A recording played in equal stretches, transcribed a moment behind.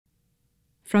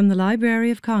From the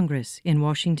Library of Congress in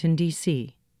Washington,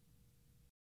 D.C.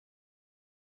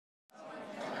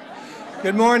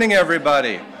 Good morning,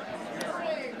 everybody.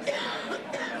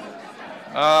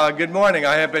 Good morning.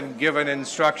 I have been given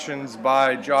instructions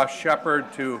by Josh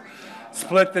Shepard to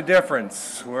split the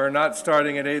difference. We're not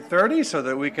starting at 8:30 so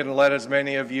that we can let as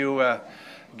many of you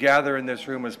gather in this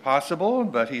room as possible,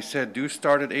 but he said do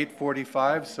start at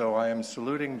 8:45, so I am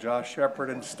saluting Josh Shepard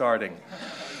and starting.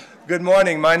 Good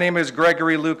morning. My name is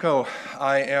Gregory Luco.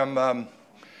 I am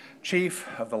Chief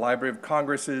of the Library of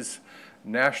Congress's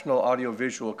National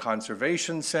Audiovisual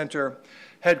Conservation Center,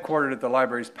 headquartered at the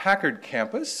library's Packard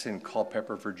campus in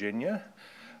Culpeper, Virginia,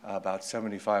 about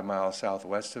 75 miles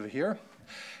southwest of here,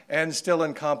 and still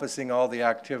encompassing all the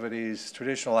activities,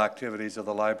 traditional activities of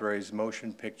the library's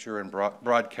motion picture and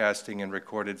broadcasting and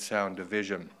recorded sound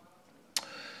division.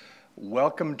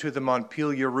 Welcome to the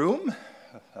Montpelier Room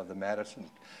of the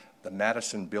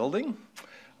Madison Building.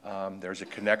 There's a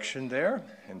connection there.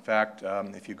 In fact,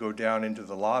 if you go down into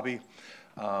the lobby,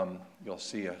 you'll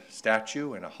see a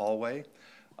statue in a hallway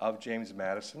of James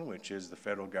Madison, which is the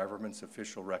federal government's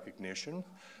official recognition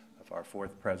of our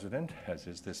fourth president, as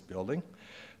is this building.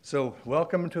 So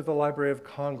welcome to the Library of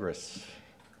Congress.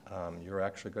 You're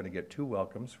actually going to get two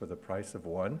welcomes for the price of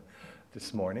one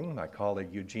this morning. My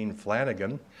colleague Eugene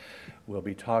Flanagan will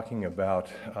be talking about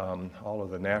all of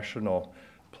the national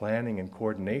planning and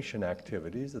coordination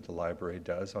activities that the library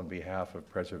does on behalf of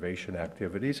preservation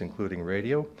activities, including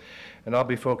radio. And I'll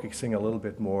be focusing a little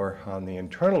bit more on the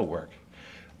internal work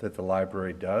that the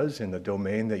library does in the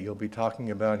domain that you'll be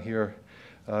talking about here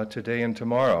today and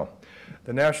tomorrow.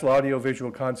 The National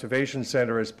Audiovisual Conservation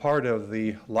Center is part of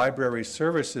the Library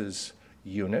Services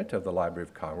Unit of the Library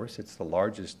of Congress. It's the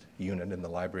largest unit in the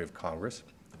Library of Congress,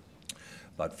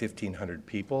 about 1,500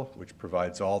 people, which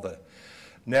provides all the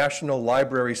national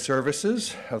library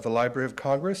services of the Library of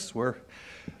Congress.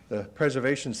 The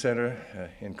Preservation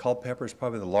Center in Culpeper is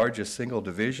probably the largest single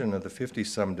division of the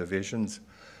 50-some divisions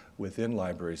within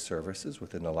library services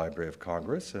within the Library of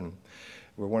Congress, and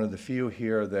we're one of the few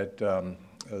here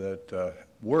that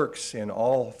works in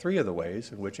all three of the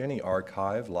ways in which any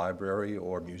archive, library,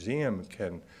 or museum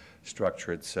can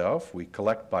structure itself. We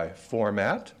collect by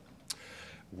format,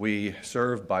 we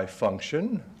serve by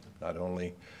function, not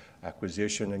only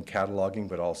acquisition and cataloging,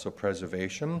 but also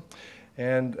preservation.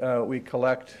 And we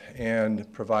collect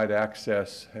and provide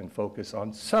access and focus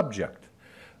on subject.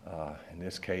 In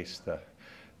this case, the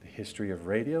history of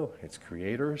radio, its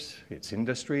creators, its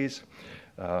industries.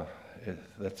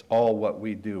 That's all what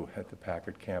we do at the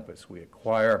Packard campus. We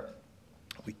acquire,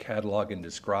 we catalog and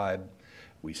describe,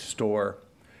 we store,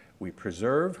 we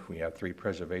preserve. We have 3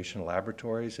 preservation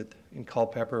laboratories in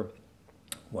Culpeper,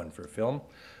 one for film,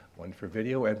 one for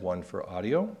video, and one for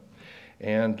audio.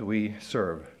 And we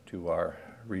serve to our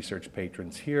research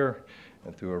patrons here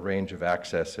and through a range of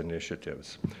access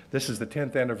initiatives. This is the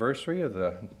 10th anniversary of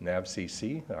the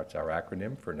NAVCC. That's our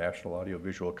acronym for National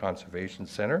Audiovisual Conservation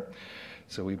Center.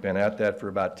 So we've been at that for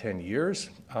about 10 years.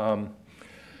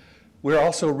 We're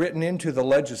also written into the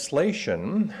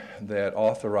legislation that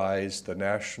authorized the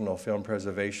National Film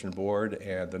Preservation Board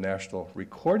and the National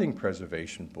Recording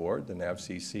Preservation Board. The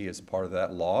NAVCC is part of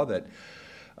that law that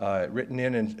written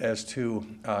in as to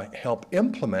help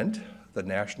implement the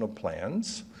national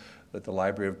plans that the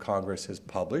Library of Congress has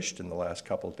published in the last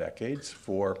couple decades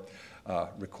for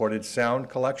recorded sound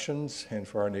collections and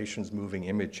for our nation's moving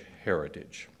image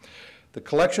heritage. The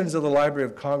collections of the Library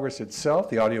of Congress itself,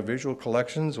 the audiovisual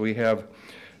collections, we have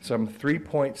some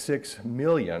 3.6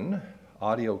 million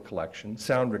audio collections,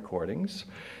 sound recordings,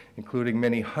 including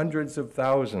many hundreds of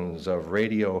thousands of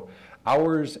radio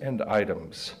hours and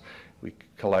items. We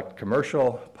collect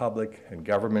commercial, public, and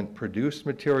government-produced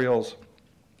materials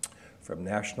from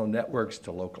national networks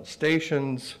to local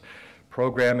stations,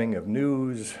 programming of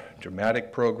news,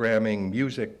 dramatic programming,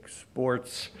 music,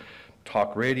 sports,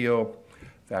 talk radio.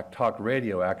 In fact, talk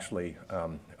radio actually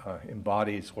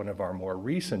embodies one of our more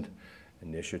recent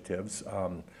initiatives.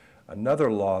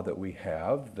 Another law that we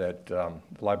have that the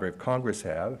Library of Congress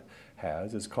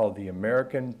has is called the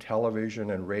American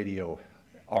Television and Radio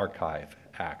Archive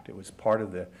Act. It was part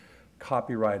of the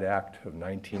Copyright Act of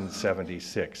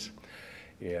 1976.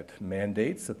 It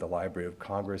mandates that the Library of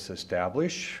Congress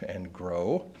establish and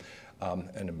grow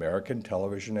an American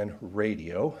television and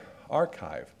radio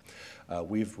archive.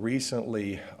 We've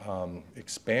recently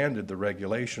expanded the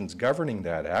regulations governing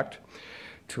that act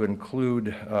to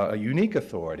include a unique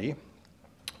authority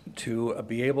to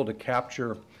be able to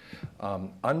capture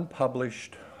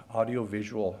unpublished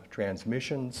audiovisual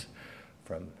transmissions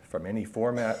from any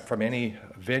format, from any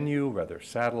venue, whether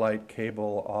satellite,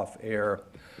 cable, off-air,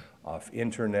 off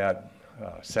internet,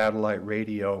 satellite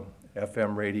radio,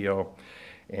 FM radio,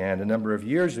 and a number of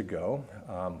years ago,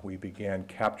 we began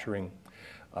capturing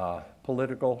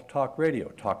political talk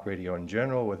radio in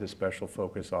general, with a special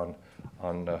focus on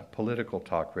political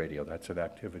talk radio. That's an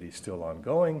activity still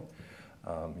ongoing.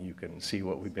 You can see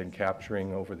what we've been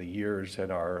capturing over the years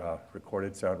at our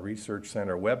Recorded Sound Research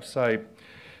Center website.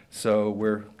 So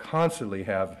we're constantly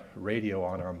have radio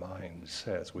on our minds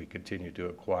as we continue to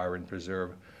acquire and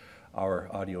preserve our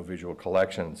audiovisual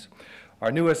collections.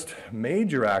 Our newest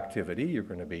major activity you're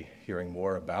going to be hearing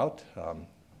more about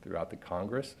throughout the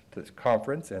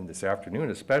conference and this afternoon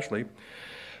especially,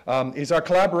 is our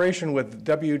collaboration with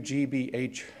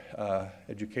WGBH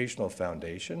Educational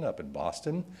Foundation up in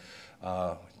Boston.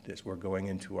 We're going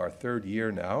into our third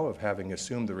year now of having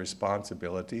assumed the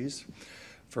responsibilities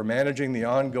for managing the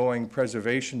ongoing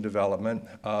preservation development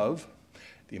of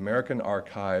the American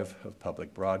Archive of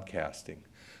Public Broadcasting,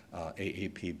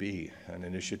 AAPB, an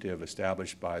initiative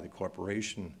established by the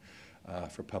Corporation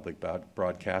for Public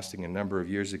Broadcasting a number of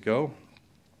years ago.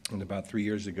 And about 3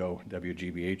 years ago,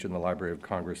 WGBH and the Library of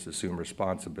Congress assumed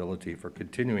responsibility for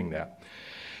continuing that.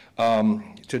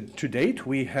 To date,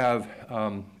 we have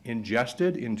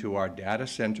ingested into our data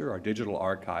center, our digital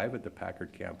archive at the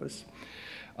Packard campus,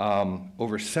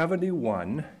 over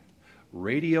 71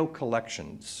 radio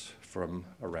collections from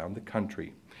around the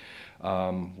country,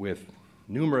 with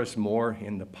numerous more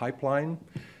in the pipeline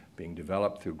being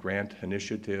developed through grant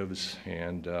initiatives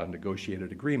and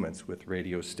negotiated agreements with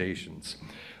radio stations.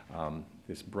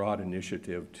 This broad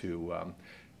initiative to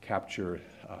capture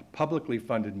publicly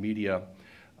funded media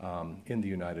in the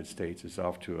United States is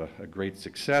off to a great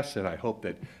success, and I hope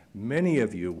that many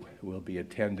of you will be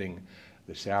attending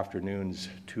this afternoon's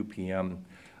 2 p.m.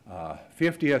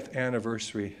 50th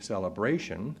anniversary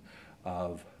celebration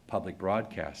of public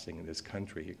broadcasting in this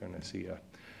country. You're going to see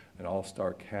an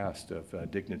all-star cast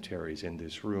of dignitaries in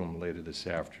this room later this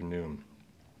afternoon.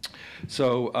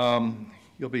 So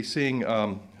you'll be seeing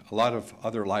a lot of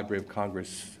other Library of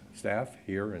Congress staff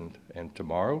here and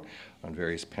tomorrow on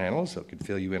various panels that could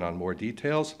fill you in on more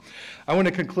details. I want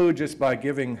to conclude just by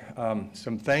giving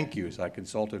some thank yous. I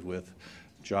consulted with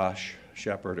Josh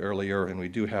Shepard earlier, and we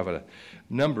do have a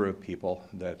number of people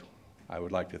that I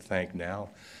would like to thank now,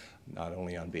 not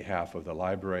only on behalf of the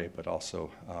library, but also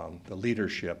the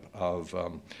leadership of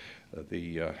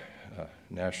the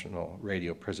National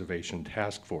Radio Preservation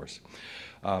Task Force,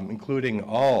 including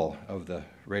all of the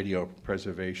Radio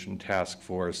Preservation Task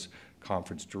Force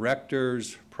conference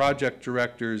directors, project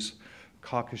directors,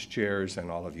 caucus chairs, and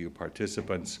all of you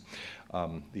participants,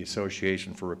 the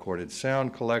Association for Recorded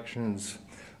Sound Collections,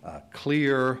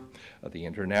 CLEAR, the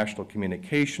International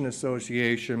Communication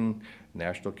Association,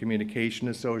 National Communication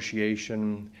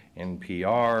Association,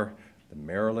 NPR, the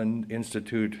Maryland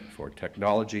Institute for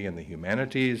Technology and the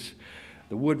Humanities,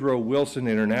 the Woodrow Wilson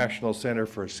International Center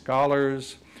for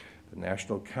Scholars, the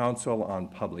National Council on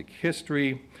Public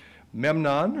History,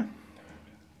 Memnon,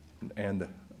 and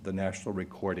the National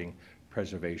Recording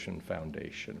Preservation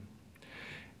Foundation.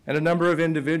 And a number of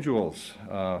individuals,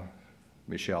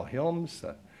 Michelle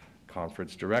Hilms,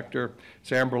 Conference Director,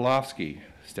 Sam Berlovsky,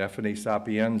 Stephanie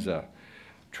Sapienza,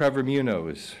 Trevor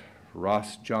Munoz,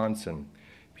 Ross Johnson,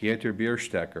 Pieter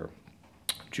Bierstecker,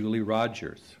 Julie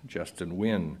Rogers, Justin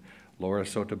Wynn, Laura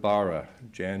Sotabara,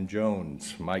 Jan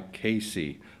Jones, Mike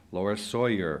Casey, Laura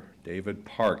Sawyer, David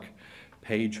Park,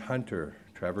 Paige Hunter,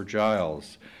 Trevor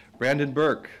Giles, Brandon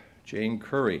Burke, Jane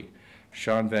Curry,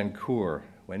 Sean Van Coor,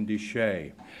 Wendy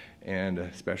Shea, and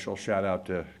a special shout out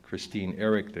to Christine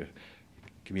Eric, the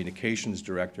Communications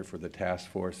Director for the task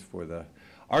force, for the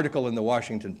article in the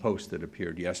Washington Post that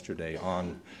appeared yesterday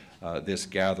on this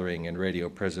gathering and radio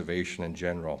preservation in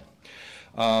general.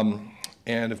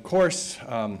 And of course,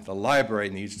 the library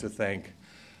needs to thank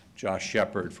Josh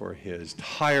Shepard for his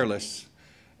tireless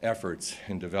efforts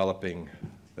in developing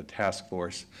the task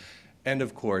force. And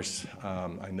of course,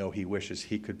 I know he wishes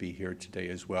he could be here today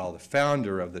as well, the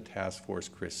founder of the task force,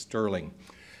 Chris Sterling,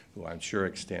 who I'm sure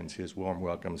extends his warm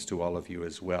welcomes to all of you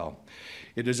as well.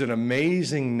 It is an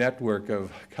amazing network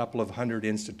of a couple of hundred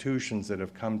institutions that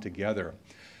have come together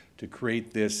to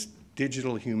create this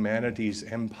digital humanities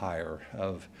empire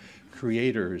of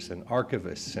creators and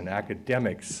archivists and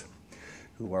academics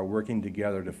who are working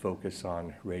together to focus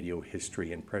on radio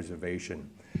history and preservation.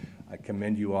 I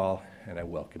commend you all and I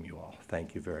welcome you all.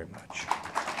 Thank you very much.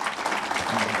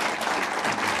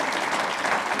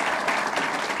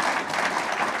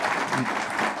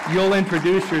 You'll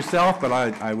introduce yourself, but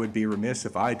I would be remiss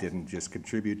if I didn't just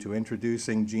contribute to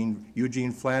introducing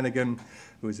Eugene Flanagan,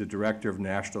 who is the Director of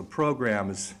National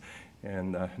Programs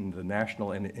and the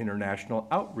National and International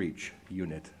Outreach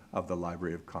Unit of the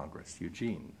Library of Congress.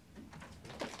 Eugene.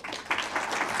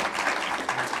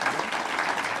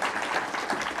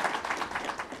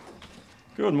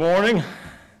 Good morning.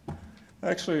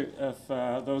 Actually, if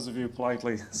those of you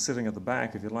politely sitting at the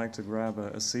back, if you'd like to grab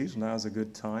a seat, now's a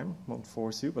good time. Won't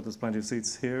force you, but there's plenty of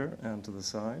seats here and to the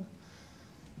side.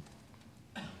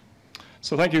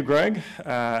 So thank you, Greg.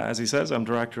 As he says, I'm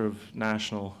Director of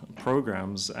National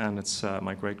Programs, and it's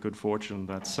my great good fortune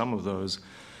that some of those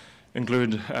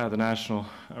include the National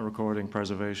Recording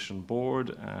Preservation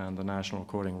Board and the National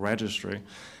Recording Registry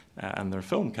and their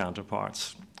film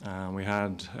counterparts. We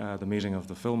had the meeting of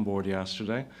the Film Board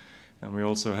yesterday, and we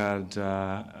also had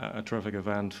a terrific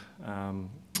event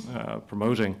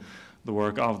promoting the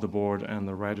work of the board and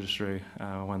the registry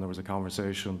when there was a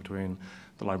conversation between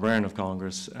the Librarian of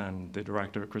Congress and the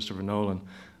Director, Christopher Nolan,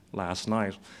 last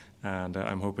night. And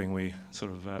I'm hoping we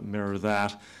sort of mirror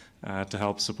that to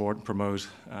help support and promote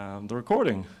the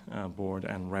Recording Board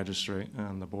and Registry.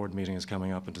 And the board meeting is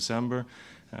coming up in December.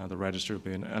 The registry will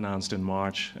be announced in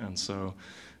March, and so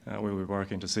we'll be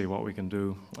working to see what we can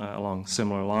do along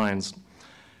similar lines.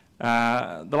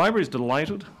 The library is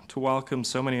delighted to welcome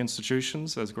so many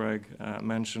institutions, as Greg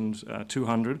mentioned,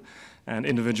 200, and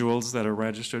individuals that are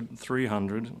registered,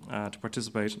 300, to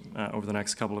participate over the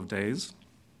next couple of days.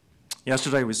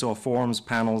 Yesterday we saw forums,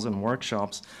 panels, and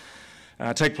workshops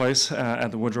take place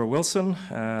at the Woodrow Wilson,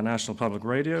 National Public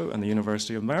Radio, and the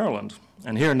University of Maryland,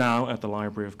 and here now at the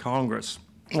Library of Congress,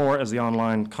 or as the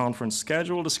online conference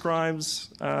schedule describes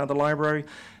the library,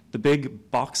 the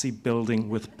big boxy building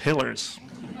with pillars.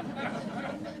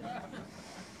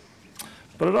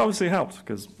 But it obviously helped,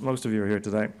 because most of you are here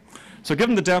today. So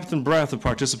given the depth and breadth of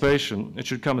participation, it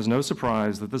should come as no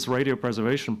surprise that this radio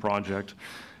preservation project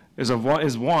is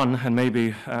one, and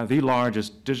maybe the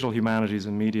largest digital humanities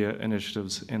and media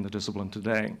initiatives in the discipline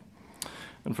today.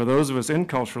 And for those of us in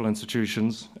cultural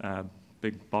institutions,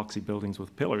 big boxy buildings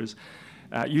with pillars,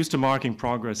 used to marking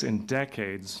progress in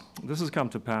decades, this has come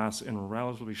to pass in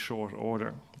relatively short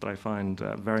order that I find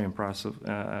very impressive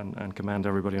and commend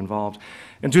everybody involved.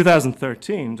 In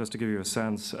 2013, just to give you a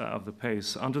sense of the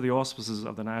pace, under the auspices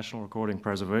of the National Recording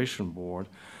Preservation Board,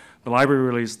 the library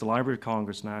released the Library of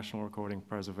Congress National Recording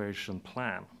Preservation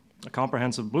Plan, a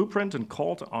comprehensive blueprint and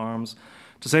call to arms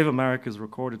to save America's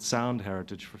recorded sound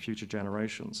heritage for future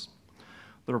generations.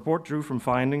 The report drew from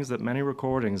findings that many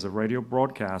recordings of radio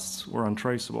broadcasts were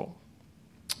untraceable,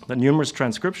 that numerous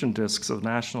transcription discs of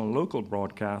national and local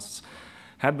broadcasts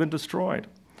had been destroyed,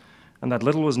 and that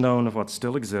little was known of what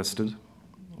still existed,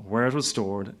 where it was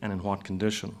stored, and in what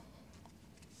condition.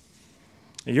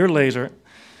 A year later,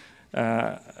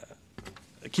 a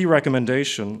key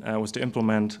recommendation was to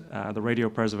implement the Radio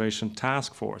Preservation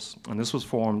Task Force, and this was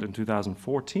formed in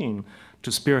 2014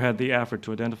 to spearhead the effort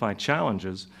to identify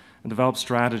challenges and develop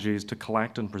strategies to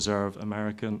collect and preserve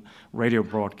American radio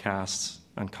broadcasts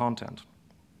and content.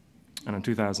 And in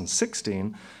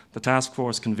 2016, the task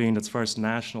force convened its first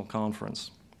national conference.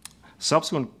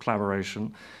 Subsequent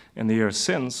collaboration in the years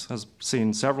since has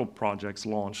seen several projects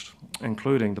launched,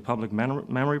 including the Public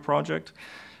Memory Project,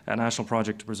 a national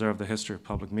project to preserve the history of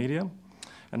public media,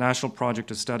 a national project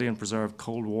to study and preserve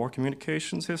Cold War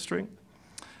communications history,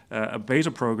 a beta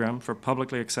program for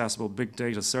publicly accessible big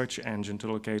data search engine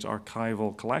to locate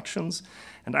archival collections,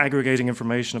 and aggregating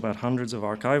information about hundreds of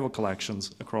archival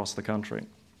collections across the country.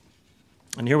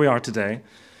 And here we are today,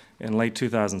 in late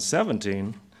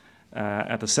 2017,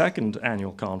 at the second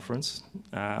annual conference,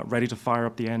 ready to fire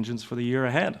up the engines for the year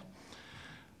ahead.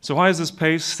 So why is this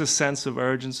pace, this sense of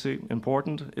urgency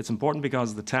important? It's important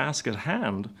because the task at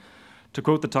hand, to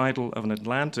quote the title of an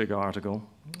Atlantic article,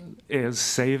 is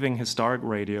saving historic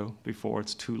radio before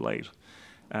it's too late.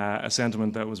 A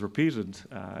sentiment that was repeated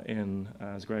in,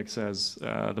 as Greg says,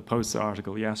 the Post's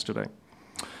article yesterday.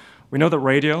 We know that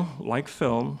radio, like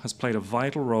film, has played a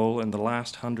vital role in the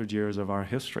last 100 years of our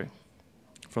history.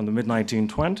 From the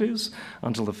mid-1920s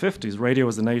until the 50s, radio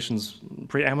was the nation's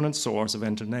preeminent source of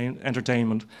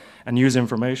entertainment and news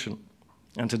information.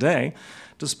 And today,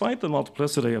 despite the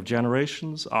multiplicity of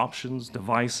generations, options,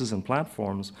 devices, and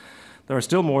platforms, there are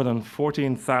still more than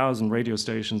 14,000 radio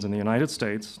stations in the United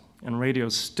States, and radio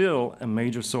is still a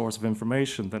major source of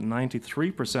information that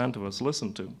 93% of us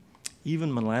listen to,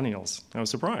 even millennials. I was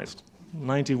surprised,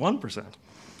 91%.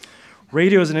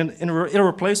 Radio is an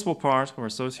irreplaceable part of our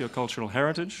sociocultural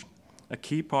heritage, a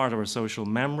key part of our social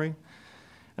memory,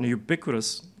 and a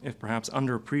ubiquitous, if perhaps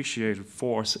underappreciated,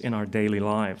 force in our daily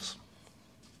lives.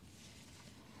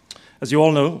 As you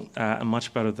all know, and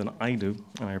much better than I do,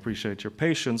 and I appreciate your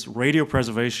patience, radio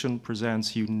preservation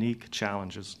presents unique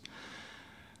challenges.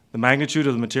 The magnitude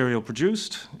of the material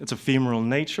produced, its ephemeral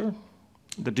nature,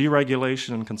 the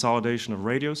deregulation and consolidation of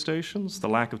radio stations, the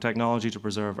lack of technology to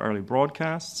preserve early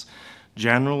broadcasts,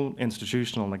 general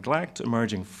institutional neglect,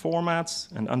 emerging formats,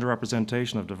 and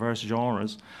underrepresentation of diverse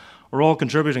genres are all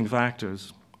contributing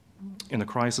factors in the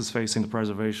crisis facing the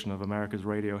preservation of America's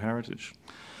radio heritage.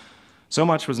 So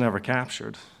much was never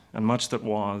captured, and much that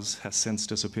was has since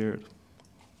disappeared.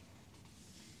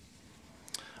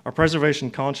 Our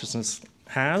preservation consciousness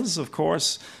has, of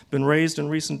course, been raised in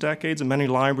recent decades, and many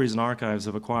libraries and archives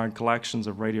have acquired collections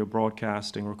of radio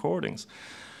broadcasting recordings.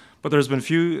 But there's been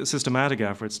few systematic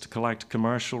efforts to collect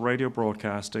commercial radio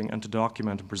broadcasting and to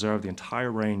document and preserve the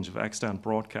entire range of extant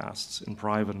broadcasts in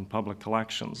private and public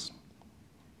collections.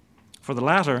 For the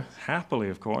latter, happily,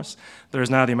 of course, there is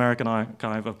now the American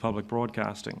Archive of Public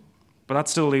Broadcasting. But that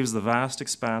still leaves the vast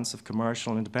expanse of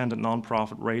commercial and independent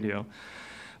nonprofit radio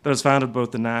that is found at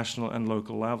both the national and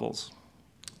local levels.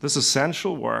 This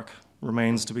essential work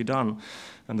remains to be done,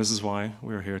 and this is why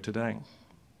we are here today.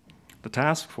 The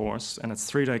task force and its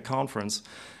 3-day conference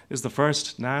is the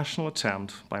first national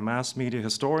attempt by mass media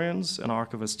historians and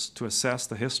archivists to assess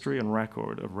the history and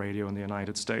record of radio in the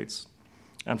United States.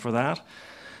 And for that,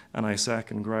 and I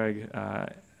second Greg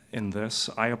in this,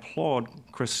 I applaud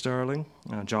Chris Sterling,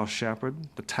 Josh Shepard,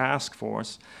 the task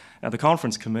force, the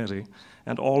conference committee,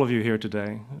 and all of you here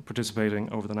today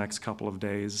participating over the next couple of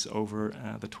days over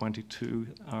the 22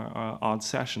 odd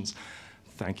sessions.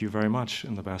 Thank you very much,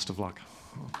 and the best of luck.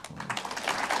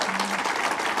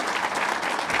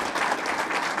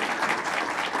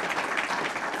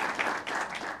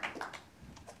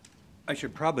 I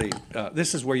should probably,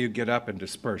 this is where you get up and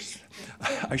disperse.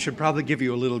 I should probably give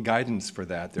you a little guidance for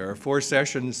that. There are 4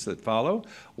 sessions that follow.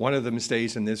 One of them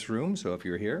stays in this room, so if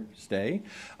you're here, stay.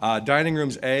 Dining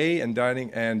rooms A and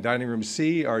dining room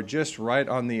C are just right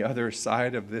on the other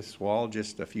side of this wall,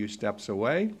 just a few steps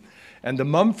away. And the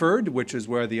Mumford, which is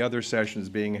where the other session is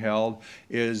being held,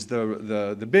 is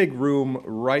the big room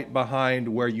right behind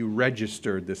where you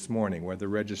registered this morning, where the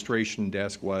registration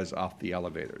desk was off the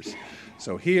elevators.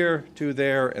 So here, to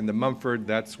there, and the Mumford,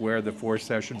 that's where the 4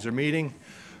 sessions are meeting.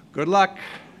 Good luck.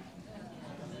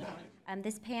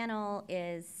 This panel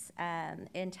is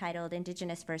entitled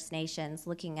Indigenous First Nations,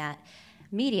 looking at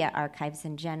media archives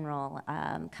in general,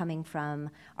 coming from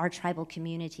our tribal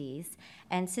communities.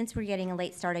 And since we're getting a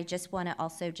late start, I just want to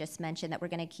also just mention that we're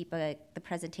going to keep the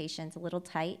presentations a little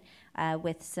tight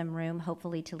with some room,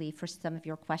 hopefully, to leave for some of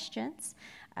your questions.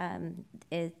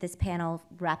 This panel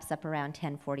wraps up around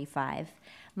 10:45.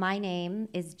 My name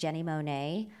is Jenny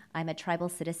Monet. I'm a tribal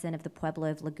citizen of the Pueblo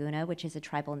of Laguna, which is a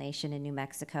tribal nation in New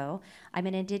Mexico. I'm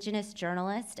an Indigenous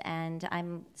journalist, and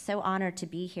I'm so honored to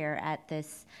be here at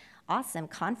this awesome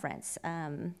conference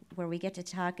where we get to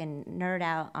talk and nerd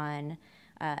out on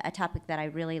a topic that I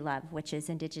really love, which is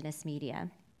Indigenous media.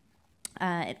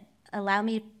 Allow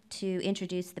me to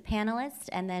introduce the panelists,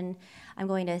 and then I'm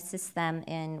going to assist them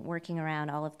in working around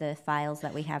all of the files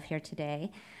that we have here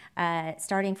today.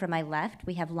 Starting from my left,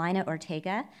 we have Lina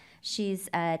Ortega. She's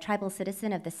a tribal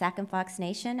citizen of the Sac and Fox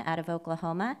Nation out of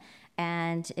Oklahoma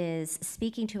and is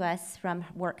speaking to us from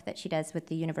work that she does with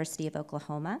the University of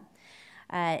Oklahoma.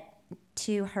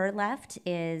 To her left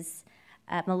is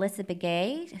Melissa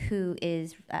Begay, who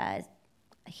is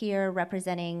here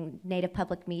representing Native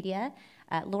Public Media.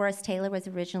 Loris Taylor was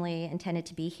originally intended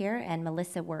to be here, and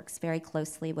Melissa works very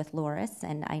closely with Loris,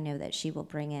 and I know that she will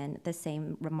bring in the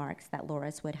same remarks that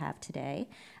Loris would have today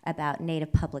about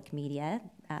Native Public Media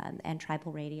and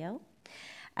tribal radio.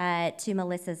 To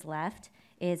Melissa's left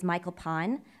is Michael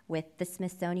Pon with the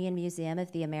Smithsonian Museum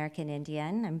of the American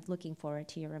Indian. I'm looking forward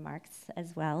to your remarks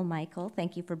as well, Michael.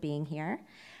 Thank you for being here.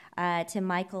 To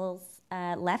Michael's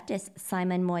left is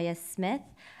Simon Moya Smith,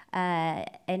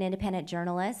 an independent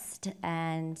journalist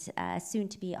and soon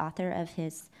to be author of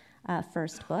his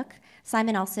first book.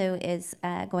 Simon also is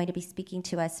going to be speaking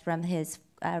to us from his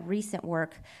recent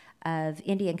work of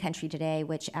Indian Country Today,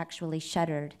 which actually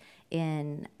shuttered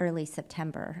in early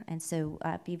September. And so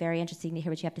it'd be very interesting to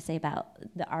hear what you have to say about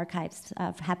the archives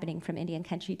happening from Indian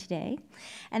Country Today.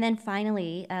 And then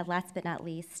finally, last but not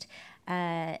least,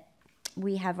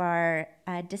 we have our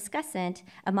discussant,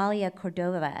 Amalia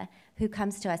Cordova, who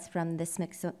comes to us from the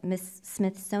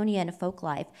Smithsonian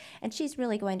Folklife. And she's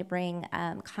really going to bring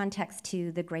context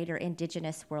to the greater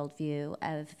Indigenous worldview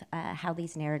of how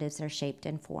these narratives are shaped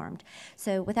and formed.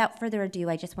 So without further ado,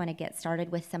 I just want to get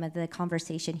started with some of the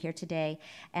conversation here today.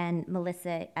 And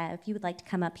Melissa, if you would like to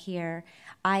come up here,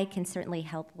 I can certainly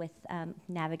help with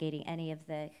navigating any of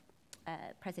the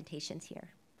presentations here.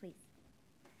 Please.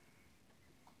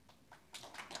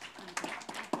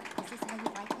 Is this how you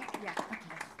like it? Yeah. Okay.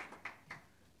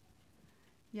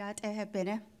 Yat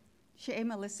Ehabina, she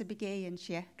Melissa Begay and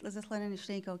she, Lizatlin and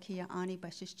Schnego Kia Ani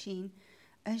Bashichin,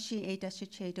 and she a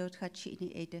Dashachedo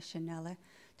Tachini a Dashanella,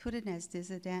 Twitterness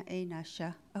Dizadan a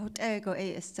Nasha, out ego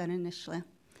a Stunanishla.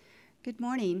 Good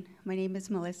morning. My name is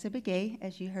Melissa Begay.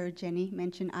 As you heard Jenny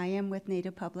mention, I am with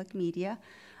Native Public Media.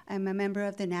 I'm a member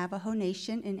of the Navajo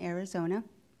Nation in Arizona,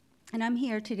 and I'm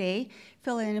here today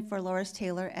filling in for Loris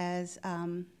Taylor, as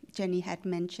Jenny had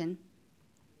mentioned.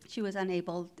 She was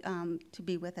unable to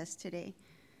be with us today.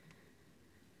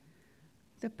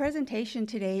 The presentation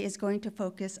today is going to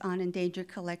focus on endangered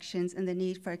collections and the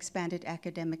need for expanded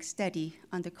academic study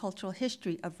on the cultural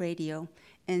history of radio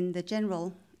and in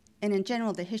general,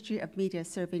 the history of media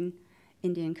serving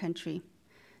Indian country.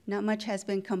 Not much has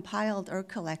been compiled or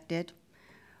collected,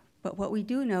 but what we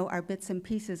do know are bits and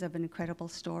pieces of an incredible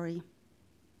story.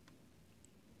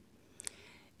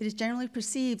 It is generally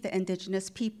perceived that Indigenous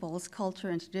peoples' culture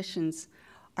and traditions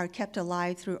are kept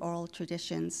alive through oral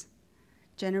traditions,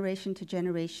 generation to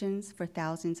generations for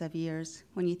thousands of years.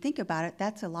 When you think about it,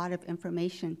 that's a lot of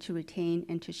information to retain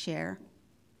and to share.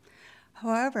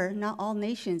 However, not all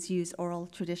nations use oral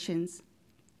traditions.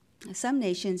 Some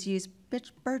nations use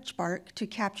birch bark to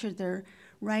capture their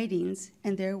writings,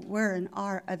 and there were and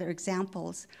are other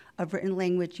examples of written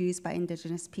language used by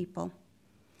Indigenous people.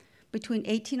 Between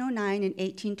 1809 and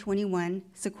 1821,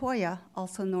 Sequoyah,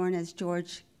 also known as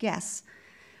George Guess,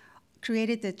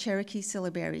 created the Cherokee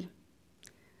syllabary.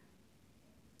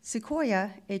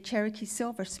 Sequoyah, a Cherokee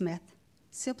silversmith,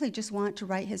 simply just wanted to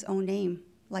write his own name,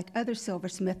 like other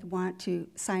silversmiths want to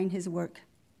sign his work.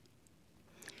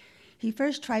 He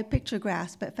first tried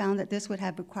pictographs, but found that this would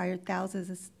have required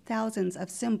thousands of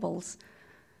symbols.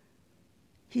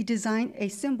 He designed a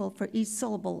symbol for each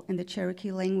syllable in the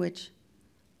Cherokee language.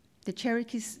 The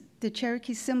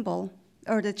Cherokee symbol,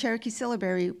 or the Cherokee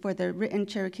syllabary for the written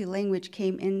Cherokee language,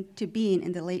 came into being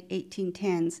in the late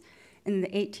 1810s. And in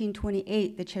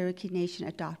 1828, the Cherokee Nation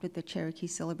adopted the Cherokee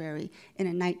syllabary. And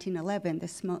in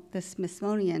 1911, the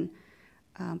Smithsonian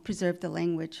preserved the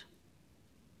language.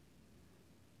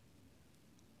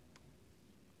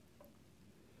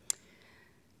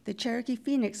 The Cherokee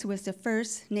Phoenix was the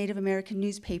first Native American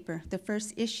newspaper, the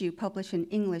first issue published in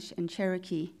English and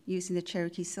Cherokee using the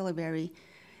Cherokee syllabary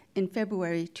in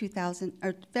February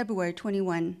 21,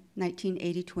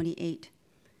 1980-28.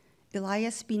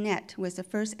 Elias Binet was the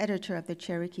first editor of the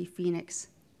Cherokee Phoenix.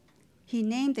 He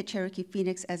named the Cherokee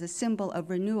Phoenix as a symbol of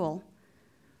renewal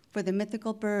for the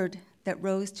mythical bird that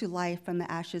rose to life from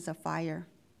the ashes of fire.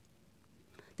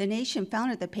 The nation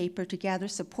founded the paper to gather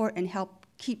support and help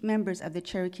keep members of the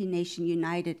Cherokee Nation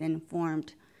united and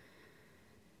informed.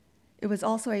 It was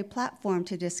also a platform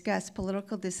to discuss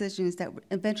political decisions that would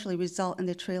eventually result in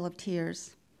the Trail of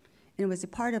Tears. And it was a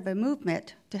part of a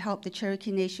movement to help the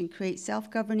Cherokee Nation create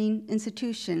self-governing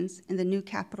institutions in the new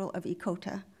capital of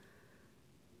Ekota.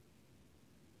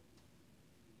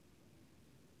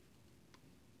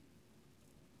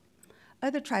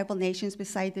 Other tribal nations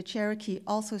besides the Cherokee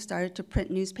also started to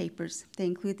print newspapers. They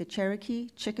include the Cherokee,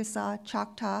 Chickasaw,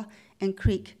 Choctaw, and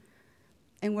Creek,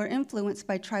 and were influenced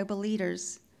by tribal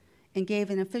leaders and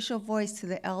gave an official voice to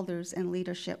the elders and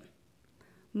leadership.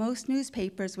 Most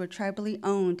newspapers were tribally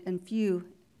owned and few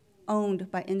owned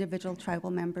by individual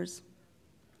tribal members.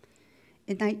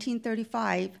 In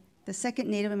 1935, the second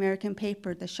Native American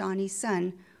paper, the Shawnee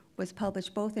Sun, was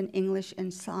published both in English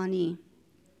and Shawnee,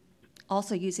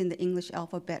 also using the English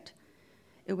alphabet.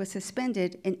 It was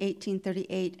suspended in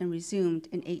 1838 and resumed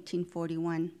in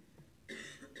 1841.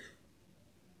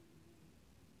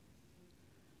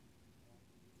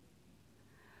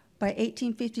 By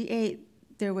 1858,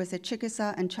 there was a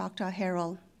Chickasaw and Choctaw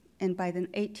Herald, and by the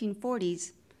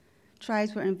 1840s,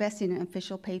 tribes were investing in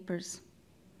official papers.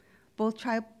 Both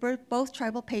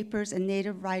tribal papers and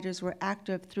Native writers were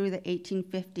active through the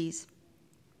 1850s.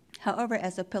 However,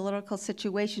 as the political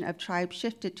situation of tribes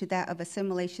shifted to that of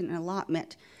assimilation and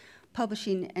allotment,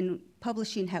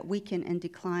 publishing had weakened and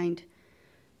declined.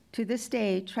 To this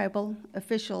day, tribal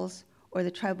officials or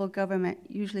the tribal government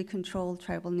usually control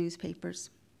tribal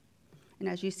newspapers. And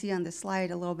as you see on the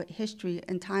slide, a little bit history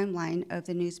and timeline of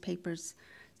the newspapers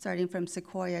starting from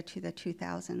Sequoyah to the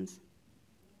 2000s.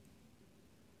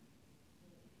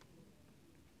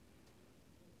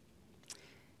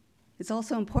 It's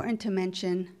also important to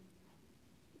mention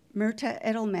Myrta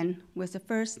Edelman was the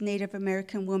first Native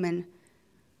American woman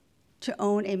to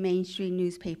own a mainstream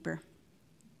newspaper.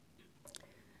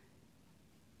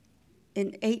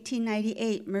 In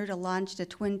 1898, Myrta launched the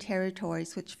Twin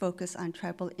Territories, which focused on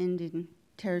tribal Indian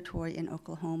territory in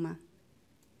Oklahoma.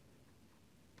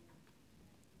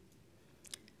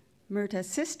 Myrta's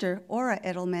sister, Ora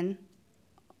Edelman,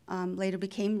 later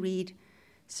became Reed,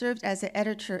 served as the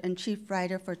editor and chief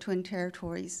writer for Twin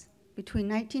Territories. Between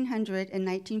 1900 and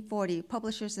 1940,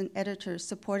 publishers and editors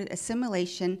supported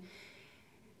assimilation,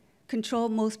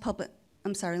 controlled most public,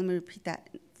 I'm sorry, let me repeat that.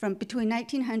 From between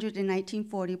 1900 and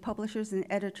 1940, publishers and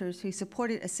editors who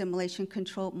supported assimilation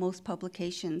controlled most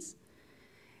publications.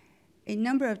 A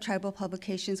number of tribal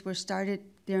publications were started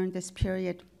during this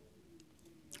period.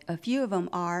 A few of them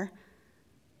are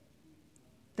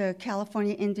the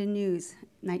California Indian News,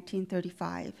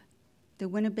 1935, the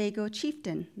Winnebago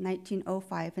Chieftain,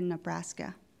 1905 in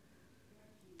Nebraska,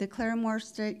 the Claremore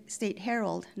State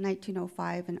Herald,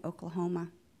 1905 in Oklahoma,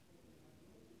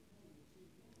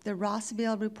 the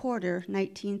Rossville Reporter,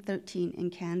 1913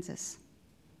 in Kansas.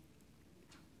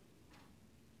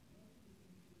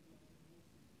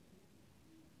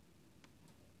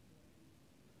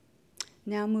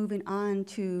 Now moving on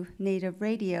to Native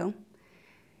radio.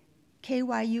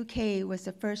 KYUK was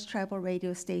the first tribal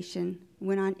radio station,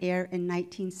 went on air in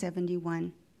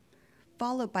 1971,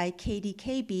 followed by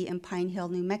KDKB in Pine Hill,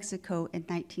 New Mexico in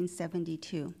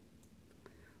 1972.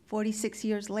 46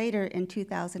 years later, in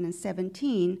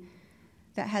 2017,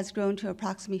 that has grown to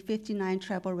approximately 59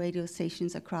 tribal radio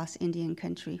stations across Indian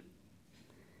country.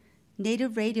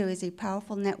 Native radio is a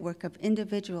powerful network of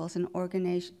individuals and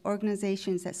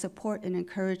organizations that support and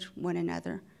encourage one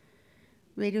another.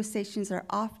 Radio stations are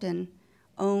often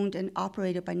owned and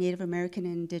operated by Native American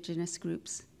and Indigenous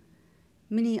groups,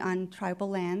 many on tribal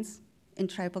lands, in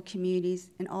tribal communities,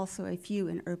 and also a few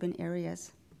in urban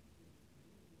areas.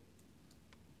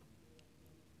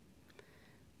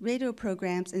 Radio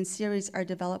programs and series are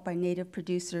developed by Native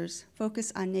producers,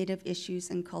 focused on Native issues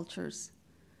and cultures.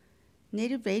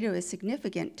 Native radio is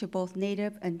significant to both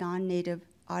Native and non-Native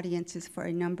audiences for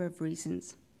a number of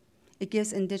reasons. It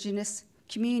gives Indigenous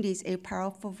communities a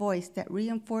powerful voice that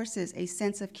reinforces a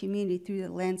sense of community through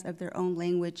the lens of their own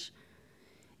language.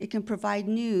 It can provide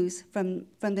news from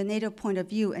the Native point of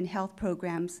view and health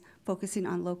programs focusing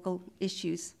on local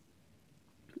issues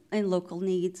and local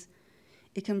needs.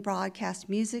 It can broadcast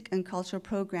music and cultural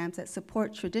programs that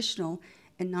support traditional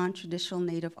and non-traditional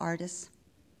Native artists.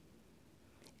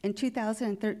 In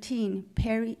 2013,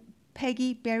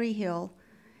 Peggy Berryhill,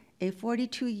 a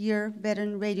 42-year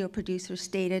veteran radio producer,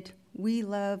 stated, "We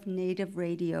love Native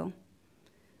radio.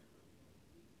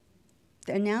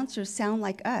 The announcers sound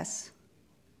like us.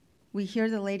 We hear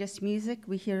the latest music,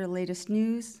 we hear the latest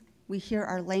news, we hear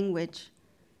our language,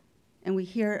 and we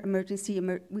hear emergency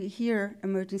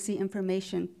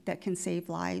information that can save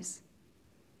lives."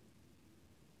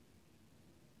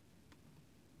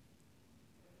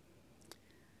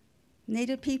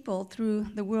 Native people through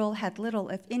the world had little,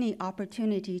 if any,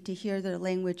 opportunity to hear their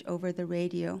language over the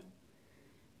radio.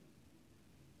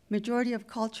 Majority of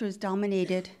cultures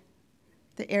dominated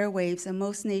the airwaves, and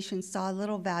most nations saw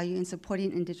little value in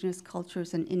supporting Indigenous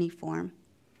cultures in any form.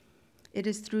 It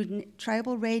is through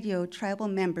tribal radio, tribal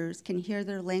members can hear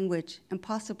their language and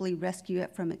possibly rescue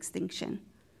it from extinction.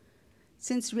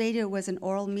 Since radio was an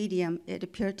oral medium, it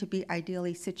appeared to be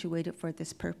ideally situated for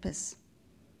this purpose.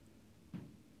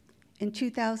 In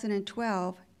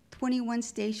 2012, 21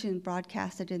 stations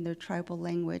broadcasted in their tribal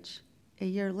language. A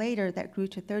year later, that grew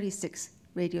to 36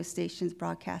 radio stations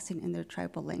broadcasting in their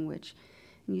tribal language.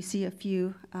 And you see a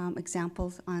few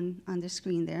examples on the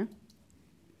screen there.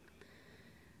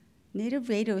 Native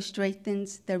radio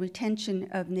strengthens the retention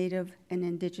of Native and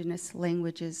Indigenous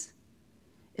languages.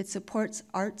 It supports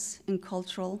arts and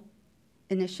cultural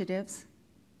initiatives.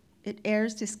 It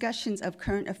airs discussions of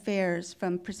current affairs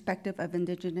from perspective of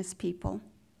Indigenous people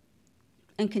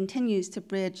and continues to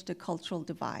bridge the cultural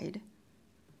divide.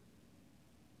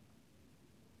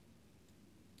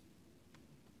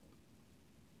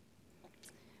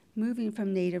 Moving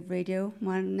from Native radio, I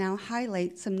want to now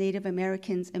highlight some Native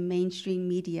Americans in mainstream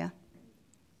media,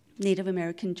 Native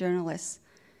American journalists.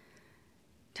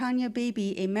 Tanya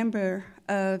Beebe, a member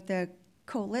of the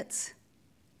Kolitz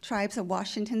Tribes of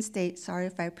Washington State, sorry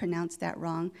if I pronounced that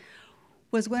wrong,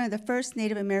 was one of the first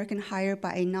Native American hired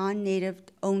by a non-Native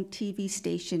owned TV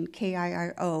station,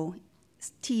 KIRO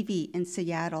TV in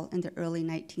Seattle in the early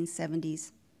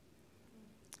 1970s.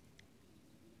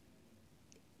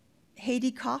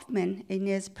 Haiti Kaufman, a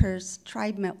Nez Perce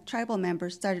tribal member,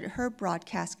 started her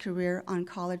broadcast career on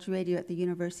college radio at the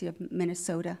University of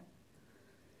Minnesota.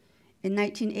 In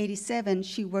 1987,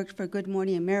 she worked for Good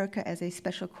Morning America as a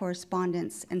special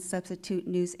correspondent and substitute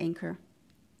news anchor.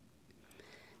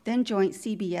 Then joined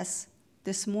CBS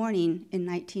This Morning in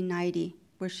 1990,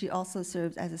 where she also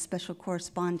served as a special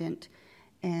correspondent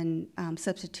and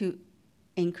substitute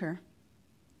anchor.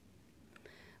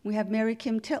 We have Mary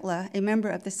Kim Titla, a member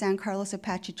of the San Carlos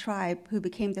Apache tribe, who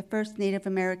became the first Native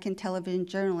American television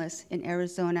journalist in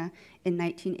Arizona in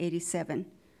 1987.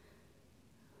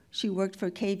 She worked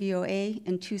for KVOA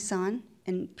in Tucson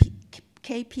and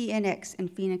KPNX in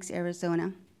Phoenix,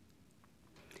 Arizona.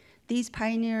 These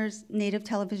pioneers, Native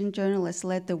television journalists,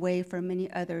 led the way for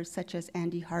many others, such as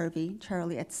Andy Harvey,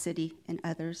 Charlie at City, and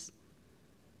others.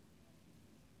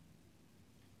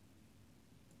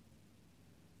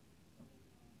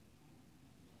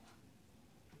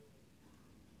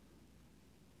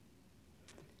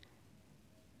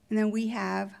 And then we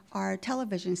have our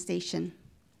television station,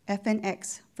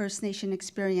 FNX, First Nation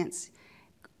Experience,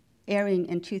 airing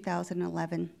in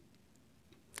 2011.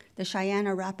 The Cheyenne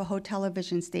Arapaho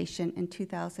television station in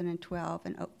 2012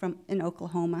 in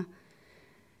Oklahoma.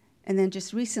 And then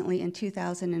just recently in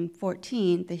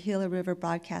 2014, the Gila River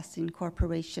Broadcasting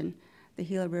Corporation, the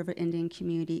Gila River Indian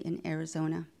Community in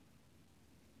Arizona.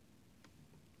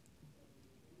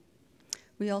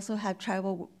 We also have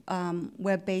tribal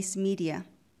web-based media.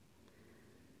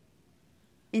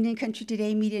 Indian Country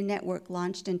Today Media Network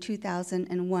launched in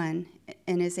 2001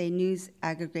 and is a news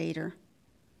aggregator.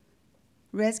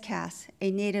 Rescast,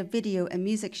 a native video and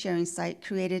music sharing site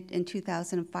created in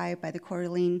 2005 by the Coeur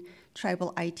d'Alene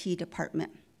Tribal IT Department.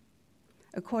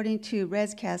 According to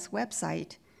Rescast's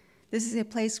website, this is a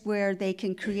place where they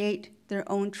can create their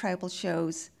own tribal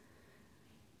shows,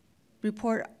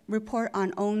 report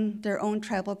on their own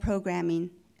tribal programming,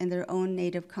 and their own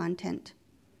native content.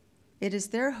 It is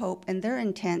their hope and their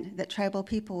intent that tribal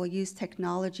people will use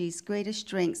technology's greatest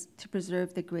strengths to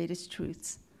preserve the greatest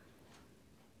truths.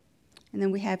 And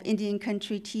then we have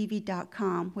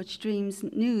IndianCountryTV.com, which streams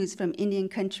news from Indian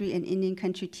Country and Indian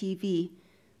Country TV.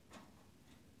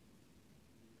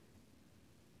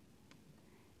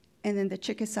 And then the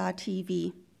Chickasaw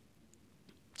TV.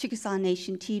 Chickasaw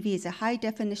Nation TV is a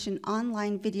high-definition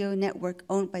online video network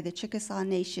owned by the Chickasaw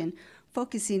Nation,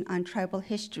 focusing on tribal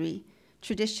history,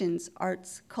 traditions,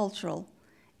 arts, cultural,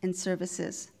 and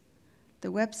services. The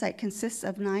website consists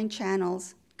of 9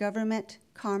 channels: government,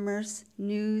 commerce,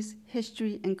 news,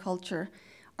 history and culture,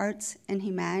 arts and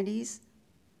humanities.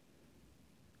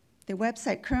 The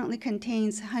website currently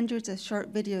contains hundreds of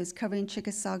short videos covering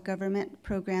Chickasaw government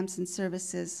programs and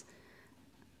services,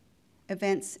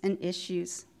 events and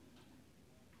issues.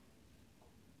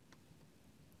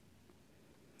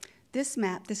 This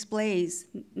map displays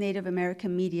Native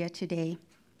American media today.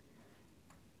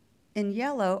 In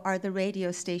yellow are the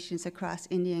radio stations across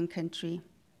Indian Country.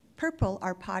 Purple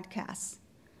are podcasts.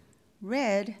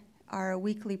 Red are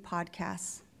weekly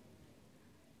podcasts.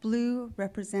 Blue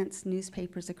represents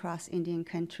newspapers across Indian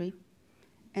Country.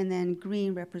 And then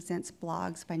green represents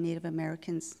blogs by Native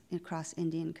Americans across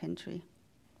Indian Country.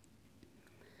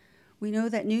 We know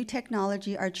that new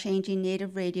technology are changing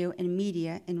Native radio and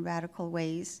media in radical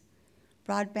ways.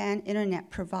 Broadband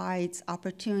internet provides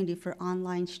opportunity for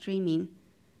online streaming,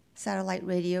 satellite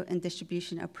radio, and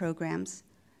distribution of programs.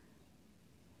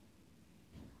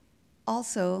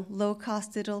 Also,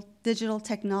 low-cost digital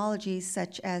technologies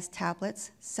such as tablets,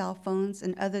 cell phones,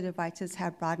 and other devices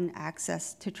have broadened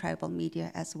access to tribal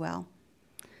media as well.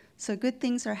 So good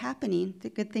things are happening,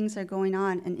 good things are going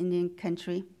on in Indian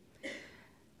Country.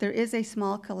 There is a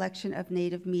small collection of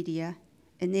Native media,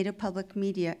 and Native public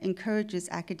media encourages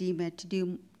academia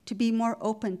to be more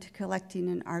open to collecting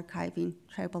and archiving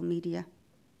tribal media.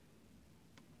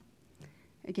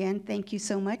 Again, thank you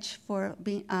so much for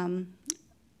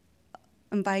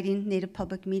inviting Native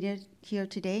public media here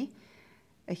today.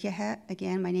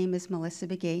 Again, my name is Melissa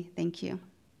Begay. Thank you.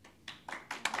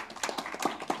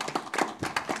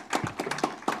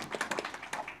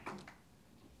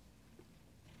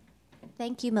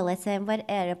 Thank you, Melissa, and what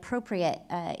an appropriate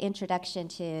introduction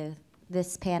to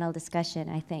this panel discussion,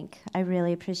 I think. I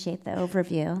really appreciate the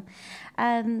overview.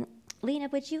 Lena,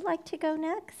 would you like to go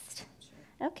next?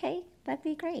 Sure. Okay, that'd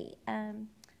be great.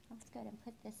 Let's go ahead and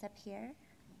put this up here.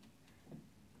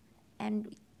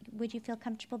 And would you feel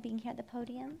comfortable being here at the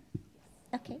podium?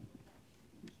 Okay.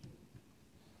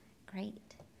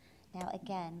 Great. Now,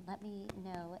 again, let me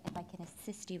know if I can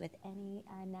assist you with any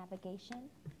navigation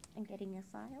and getting your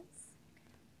files.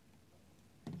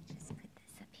 Let me just put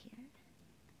this up here.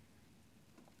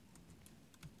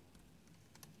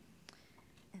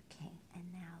 Okay, and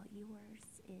now yours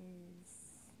is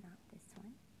not this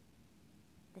one.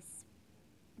 This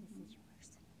is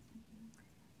yours.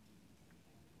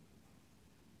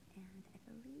 And I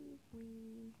believe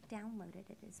we downloaded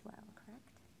it as well,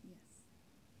 correct? Yes.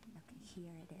 Okay,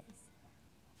 here it is.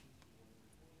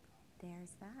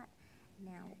 There's that.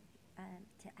 Now,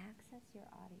 to access your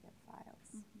audio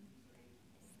files,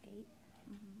 escape,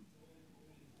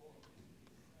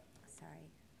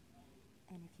 sorry.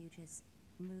 And if you just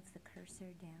move the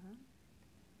cursor down,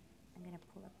 I'm going to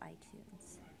pull up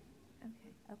iTunes.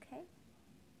 Okay. Okay?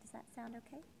 Does that sound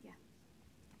okay? Yeah.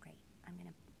 Great. I'm going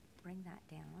to bring that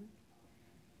down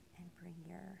and bring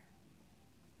your,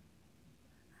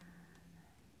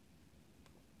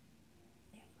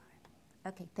 there you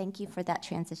are. Okay, thank you for that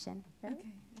transition. Okay.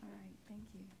 All right. Thank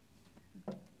you.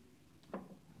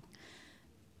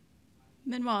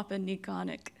 Minwapa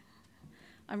Nikonik.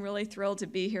 I'm really thrilled to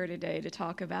be here today to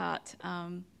talk about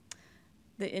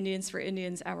the Indians for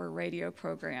Indians, our radio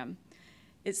program.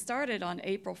 It started on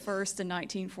April 1st in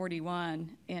 1941,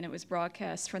 and it was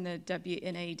broadcast from the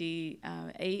WNAD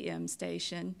AM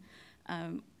station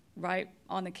right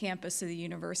on the campus of the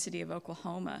University of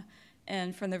Oklahoma.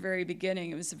 And from the very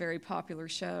beginning, it was a very popular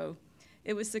show.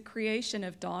 It was the creation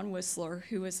of Don Whistler,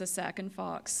 who was a Sac and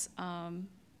Fox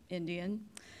Indian,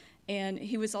 and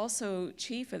he was also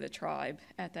chief of the tribe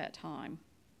at that time.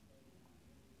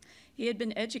 He had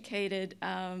been educated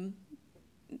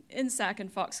in Sac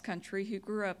and Fox country, who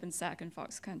grew up in Sac and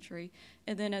Fox country,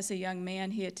 and then as a young man,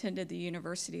 he attended the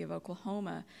University of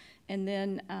Oklahoma, and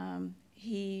then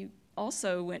he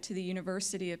also went to the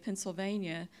University of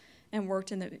Pennsylvania and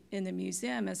worked in the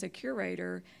museum as a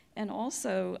curator and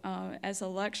also as a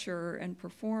lecturer and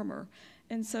performer.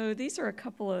 And so these are a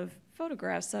couple of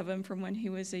photographs of him from when he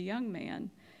was a young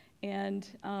man. And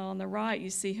on the right, you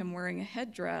see him wearing a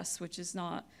headdress, which is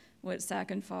not what Sac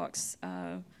and Fox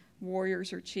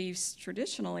warriors or chiefs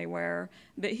traditionally wear,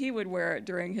 but he would wear it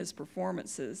during his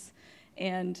performances.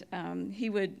 And he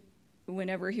would,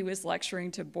 whenever he was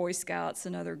lecturing to Boy Scouts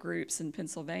and other groups in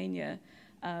Pennsylvania,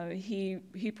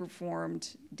 he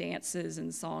performed dances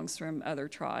and songs from other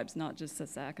tribes, not just the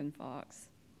Sac and Fox.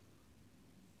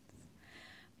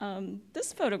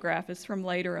 This photograph is from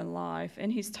later in life,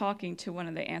 and he's talking to one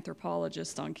of the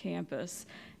anthropologists on campus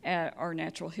at our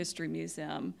Natural History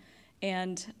Museum.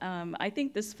 And I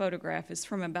think this photograph is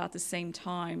from about the same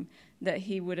time that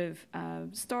he would have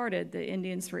started the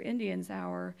Indians for Indians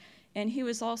Hour, and he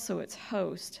was also its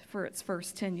host for its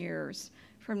first 10 years,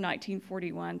 from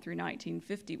 1941 through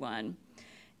 1951.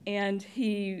 And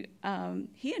he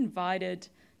invited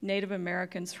Native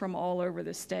Americans from all over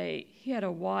the state. He had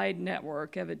a wide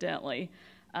network, evidently,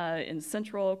 in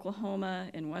central Oklahoma,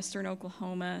 in western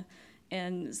Oklahoma,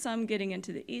 and some getting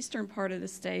into the eastern part of the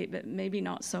state, but maybe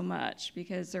not so much,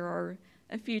 because there are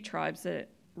a few tribes that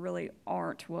really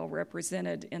aren't well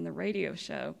represented in the radio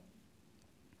show.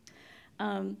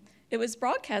 It was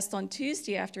broadcast on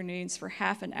Tuesday afternoons for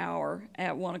half an hour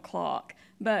at 1 o'clock,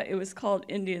 but it was called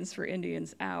Indians for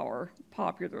Indians Hour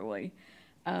popularly.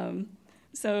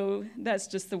 So that's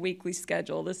just the weekly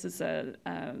schedule. This is a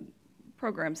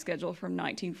program schedule from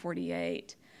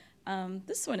 1948.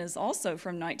 This one is also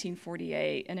from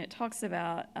 1948, and it talks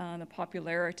about the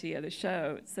popularity of the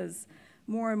show. It says,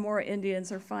 more and more Indians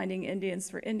are finding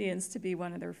Indians for Indians to be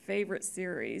one of their favorite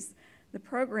series. The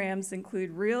programs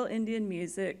include real Indian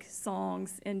music,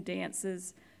 songs, and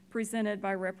dances presented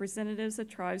by representatives of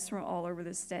tribes from all over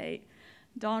the state.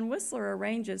 Don Whistler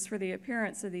arranges for the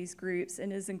appearance of these groups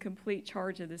and is in complete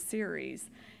charge of the series.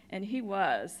 And he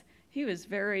was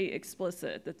very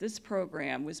explicit that this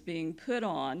program was being put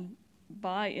on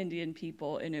by Indian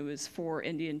people, and it was for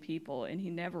Indian people, and he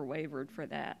never wavered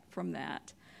from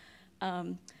that.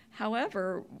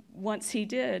 However, once he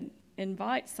did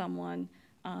invite someone,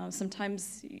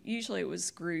 sometimes, usually it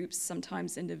was groups,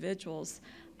 sometimes individuals,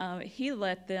 he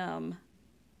let them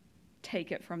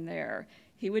take it from there.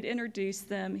 He would introduce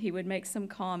them, he would make some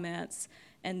comments,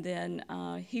 and then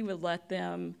he would let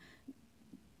them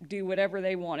do whatever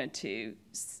they wanted to,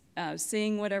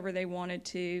 sing whatever they wanted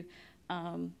to.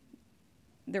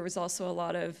 There was also a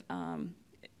lot of,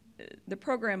 the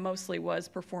program mostly was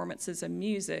performances of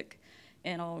music,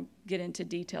 and I'll get into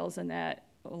details in that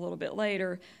a little bit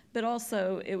later, but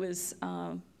also it was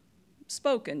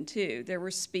spoken too. There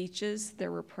were speeches,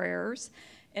 there were prayers,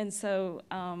 and so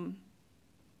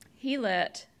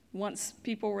once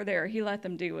people were there, he let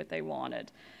them do what they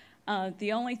wanted.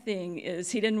 The only thing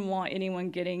is he didn't want anyone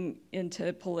getting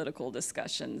into political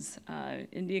discussions.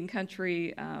 Indian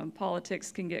country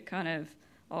politics can get kind of,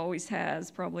 always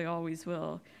has, probably always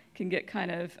will, can get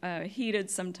kind of heated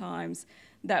sometimes.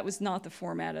 That was not the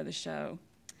format of the show.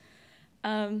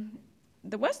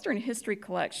 The Western History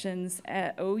Collections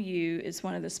at OU is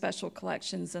one of the special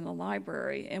collections in the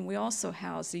library, and we also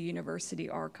house the university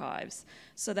archives.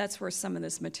 So that's where some of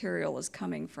this material is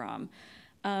coming from.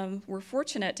 We're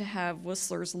fortunate to have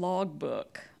Whistler's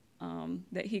logbook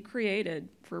that he created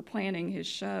for planning his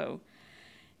show.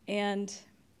 And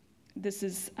this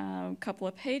is a couple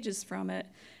of pages from it.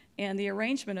 And the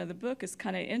arrangement of the book is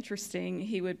kind of interesting.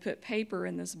 He would put paper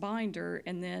in this binder,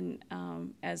 and then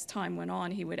as time went on,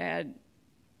 he would add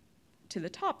to the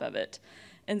top of it.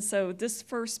 And so this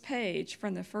first page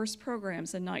from the first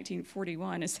programs in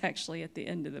 1941 is actually at the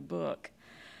end of the book.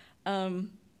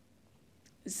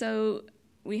 So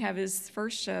we have his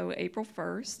first show April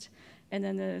 1st, and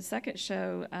then the second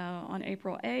show on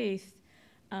April 8th.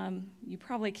 You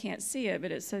probably can't see it,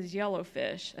 but it says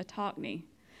Yellowfish, a Cockney.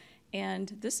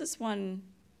 And this is one,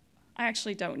 I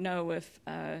actually don't know if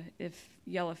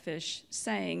Yellowfish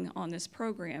sang on this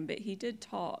program, but he did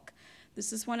talk.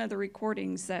 This is one of the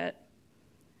recordings that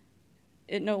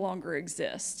it no longer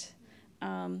exists.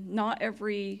 Not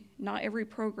every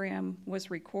program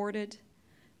was recorded,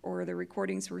 or the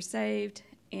recordings were saved,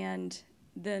 and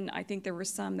then I think there were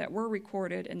some that were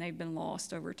recorded and they've been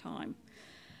lost over time.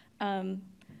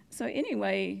 So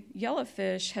anyway,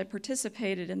 Yellowfish had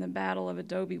participated in the Battle of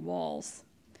Adobe Walls.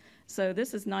 So this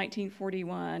is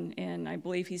 1941, and I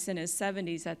believe he's in his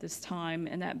 70s at this time,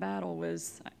 and that battle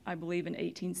was, I believe, in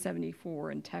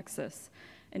 1874 in Texas.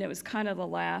 And it was kind of the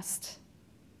last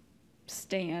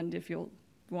stand, if you'll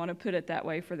want to put it that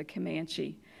way, for the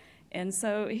Comanche. And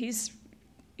so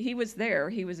he was there.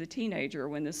 He was a teenager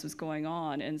when this was going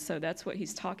on, and so that's what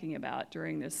he's talking about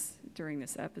during this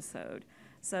episode.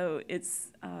 So it's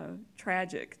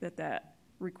tragic that that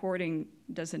recording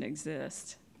doesn't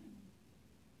exist.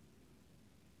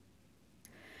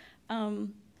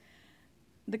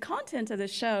 The content of the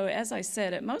show, as I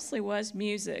said, it mostly was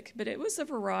music, but it was a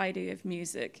variety of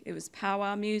music. It was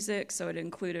powwow music, so it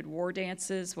included war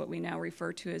dances, what we now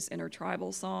refer to as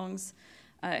intertribal songs.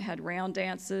 It had round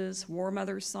dances, war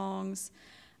mother songs,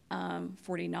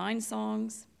 49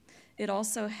 songs. It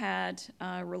also had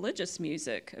religious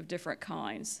music of different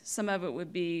kinds. Some of it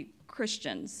would be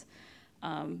Christians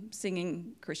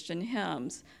singing Christian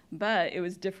hymns, but it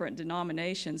was different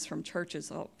denominations from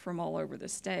churches from all over the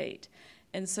state.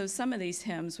 And so some of these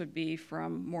hymns would be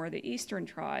from more of the eastern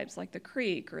tribes, like the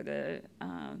Creek or the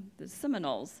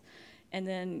Seminoles. And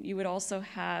then you would also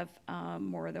have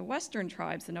more of the western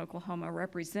tribes in Oklahoma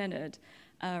represented.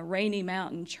 Rainy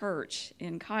Mountain Church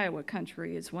in Kiowa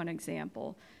country is one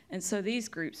example. And so these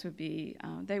groups would be,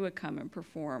 they would come and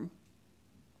perform.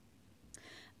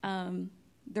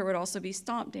 There would also be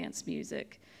stomp dance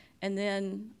music. And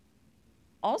then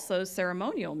also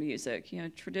ceremonial music,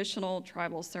 traditional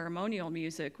tribal ceremonial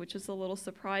music, which is a little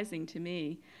surprising to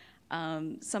me.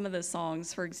 Some of the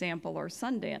songs, for example, are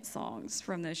Sundance songs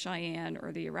from the Cheyenne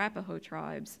or the Arapaho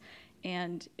tribes,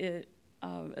 and it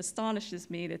astonishes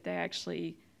me that they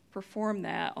actually perform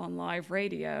that on live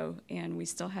radio, and we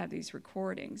still have these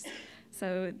recordings.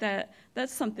 So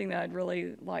that's something that I'd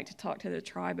really like to talk to the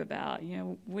tribe about.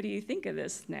 What do you think of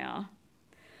this now?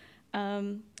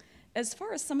 As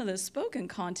far as some of the spoken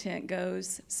content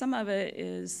goes, some of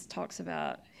it talks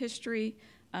about history.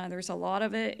 There's a lot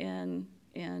of it in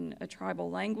a tribal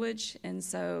language, and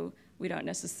so we don't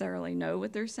necessarily know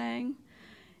what they're saying.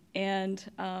 And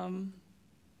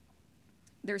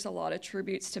there's a lot of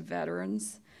tributes to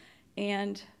veterans,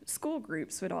 and school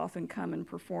groups would often come and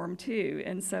perform too.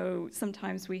 And so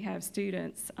sometimes we have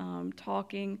students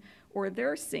talking or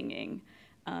they're singing.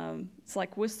 It's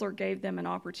like Whistler gave them an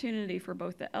opportunity for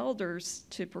both the elders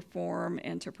to perform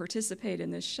and to participate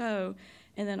in this show,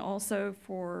 and then also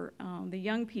for the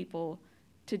young people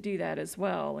to do that as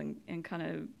well and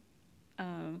kind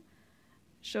of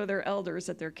show their elders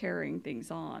that they're carrying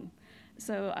things on.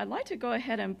 So I'd like to go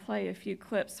ahead and play a few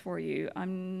clips for you.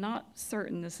 I'm not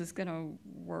certain this is going to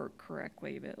work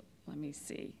correctly, but let me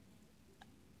see.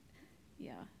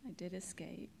 Yeah, I did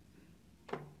escape.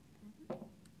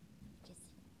 Just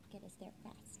get us there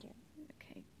faster.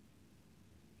 Okay.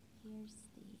 Here's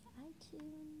the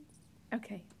iTunes.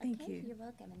 Okay, thank you. You're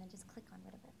welcome, and then just click on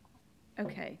whatever.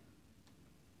 Okay.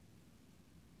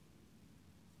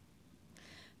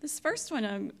 This first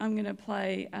one I'm going to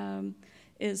play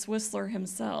is Whistler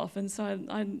himself, and so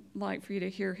I'd like for you to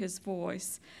hear his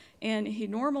voice. And he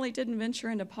normally didn't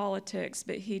venture into politics,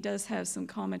 but he does have some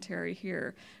commentary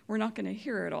here. We're not going to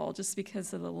hear it all just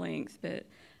because of the length, but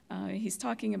he's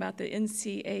talking about the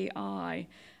NCAI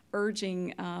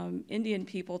urging Indian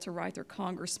people to write their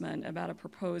congressman about a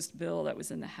proposed bill that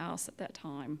was in the House at that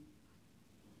time.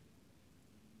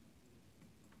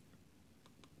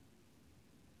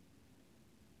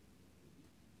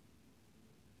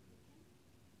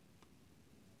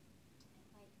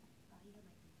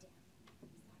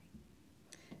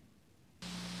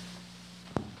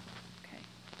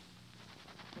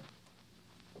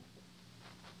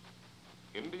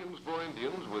 Indians for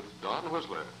Indians with Don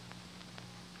Whistler.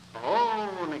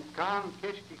 Oh, Nikan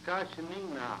Kishki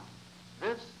Kashanina.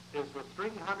 This is the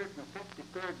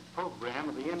 353rd program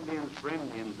of the Indians for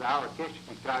Indians, our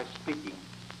Keshkikai speaking.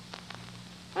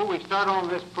 Before we start on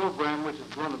this program, which is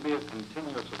going to be a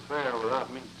continuous affair without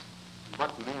me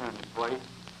butting in any place,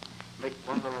 make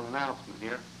one little announcement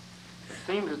here. It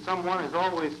seems that someone is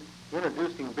always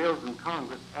introducing bills in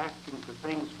Congress asking for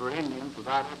things for Indians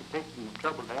without ever taking the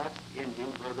trouble to ask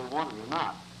Indians whether they want it or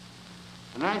not.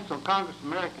 The National Congress of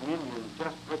American Indians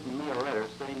just written me a letter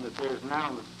saying that there is now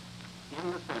in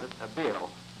the Senate a bill,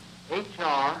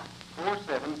 H.R.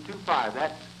 4725,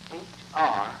 that's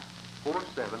H.R.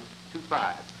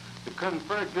 4725, to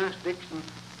confer jurisdiction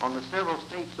on the several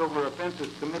states over offenses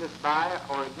committed by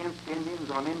or against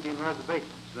Indians on Indian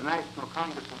reservations. The National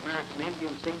Congress of American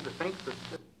Indians seems to think that...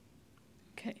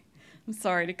 Okay, I'm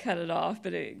sorry to cut it off,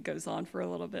 but it goes on for a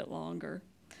little bit longer.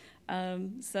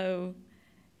 So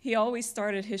he always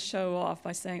started his show off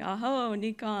by saying, "Aho,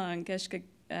 Nikon,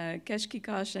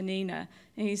 Keshkikosh Anina,"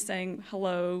 and he's saying,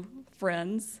 "Hello,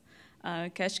 friends."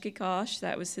 Keshkikosh,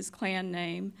 that was his clan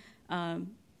name.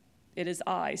 It is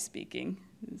I speaking,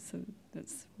 so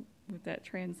that's what that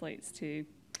translates to.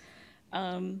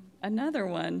 Another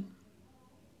one.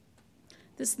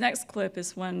 This next clip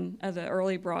is one of the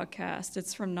early broadcasts.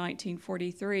 It's from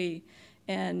 1943,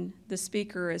 and the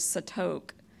speaker is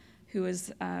Satok, who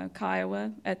is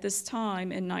Kiowa. At this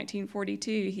time, in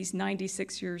 1942, he's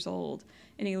 96 years old,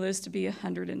 and he lives to be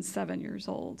 107 years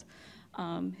old.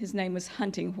 His name was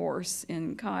Hunting Horse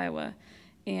in Kiowa,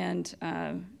 and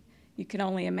you can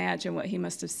only imagine what he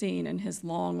must have seen in his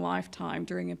long lifetime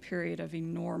during a period of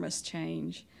enormous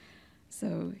change.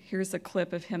 So here's a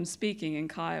clip of him speaking in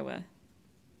Kiowa.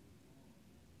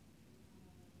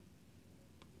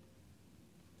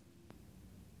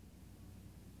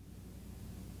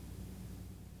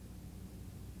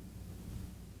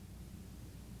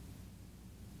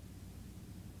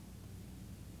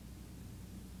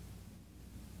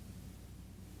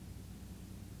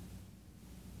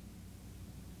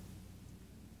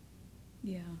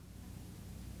 Yeah.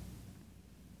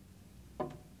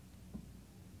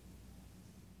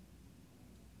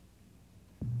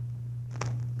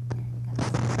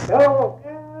 Okay.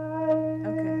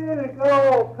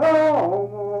 Go,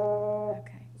 come on.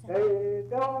 Okay. They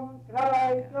don't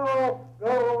try to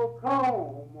go, come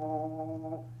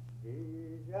on.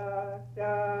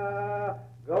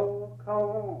 Go,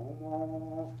 come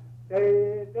on.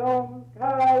 They don't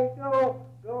try to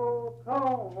go, come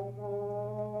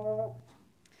on.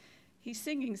 He's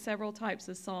singing several types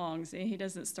of songs, and he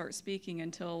doesn't start speaking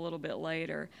until a little bit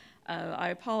later. I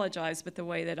apologize, but the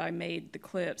way that I made the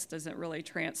clips doesn't really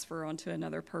transfer onto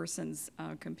another person's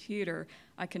computer.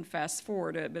 I can fast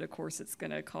forward it, but of course it's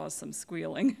going to cause some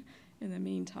squealing in the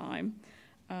meantime.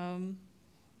 Do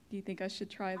you think I should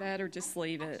try that or just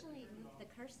leave it? Actually, move the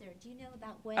cursor. Do you know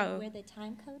about where the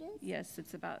time code is? Yes,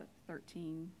 it's about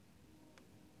 13.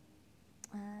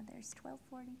 There's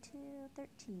 12:42,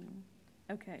 13.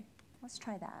 Okay. Let's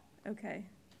try that. Okay.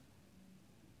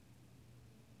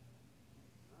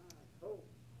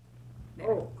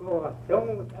 Oh, God,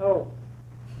 don't, oh.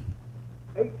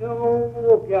 Hey,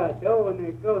 don't, yeah,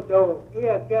 don't, go, don't,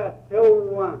 yeah, got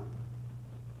so,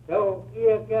 so,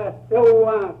 yeah, got so,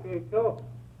 okay, go,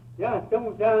 yeah,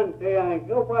 don't, say,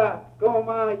 go back, go,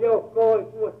 my, yo,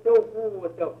 go, so,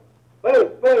 wait,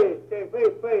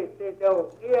 say,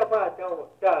 don't, yeah, but, don't,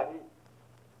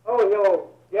 oh, yo,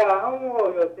 yeah,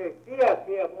 oh, yo, say, yeah,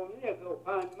 go,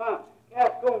 find my, yeah,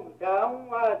 come down,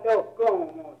 don't,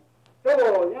 go,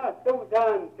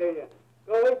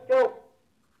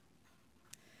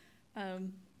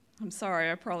 I'm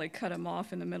sorry, I probably cut him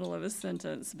off in the middle of a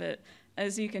sentence, but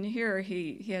as you can hear,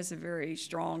 he has a very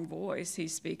strong voice.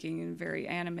 He's speaking in a very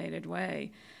animated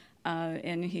way,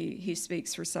 and he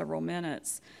speaks for several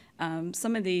minutes.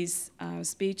 Some of these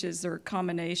speeches are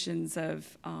combinations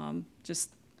of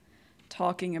just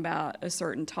talking about a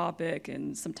certain topic,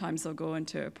 and sometimes they'll go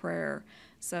into a prayer.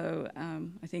 So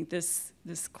I think this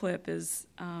clip is,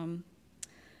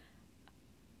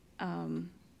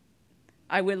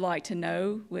 I would like to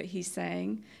know what he's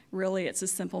saying. Really, it's a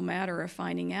simple matter of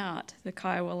finding out. The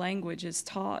Kiowa language is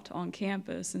taught on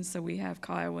campus, and so we have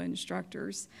Kiowa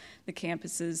instructors. The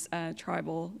campus's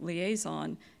tribal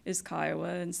liaison is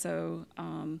Kiowa, and so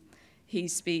he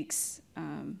speaks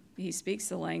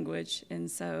the language,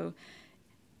 and so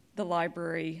the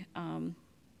library.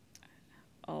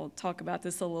 I'll talk about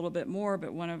this a little bit more,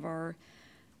 but one of our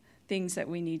things that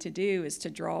we need to do is to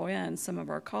draw in some of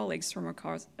our colleagues from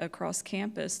across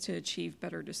campus to achieve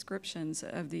better descriptions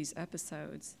of these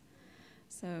episodes.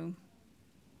 So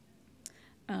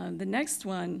the next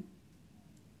one,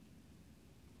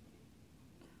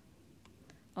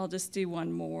 I'll just do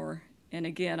one more. And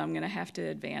again, I'm going to have to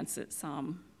advance it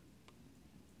some.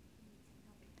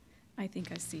 I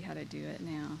think I see how to do it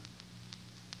now.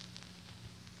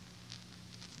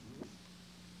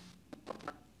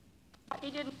 He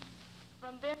didn't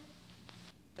from there.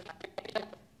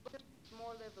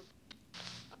 More livable.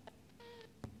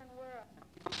 And where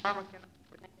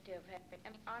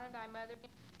and honored thy mother.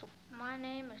 My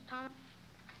name is Tom.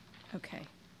 Okay.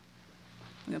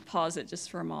 I'm going to pause it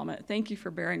just for a moment. Thank you for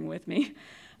bearing with me.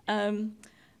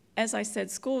 As I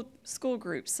said, school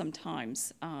groups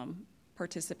sometimes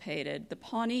participated. The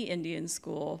Pawnee Indian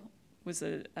School was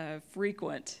a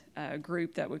frequent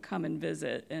group that would come and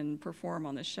visit and perform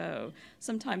on the show.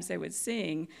 Sometimes they would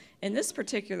sing. In this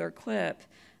particular clip,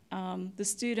 the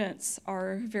students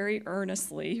are very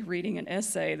earnestly reading an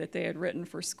essay that they had written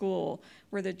for school,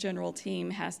 where the general theme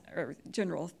has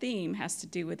to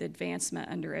do with advancement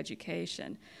under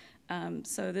education.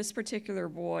 So this particular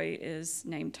boy is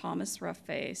named Thomas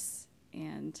Roughface,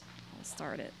 and I'll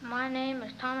start it. My name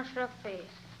is Thomas Roughface.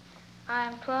 I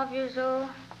am 12 years old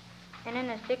and in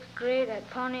the 6th grade at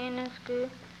Pawnee Indian School,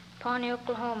 Pawnee,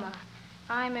 Oklahoma.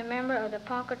 I am a member of the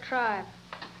Ponca tribe.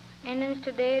 Indians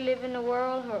today live in a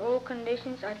world where old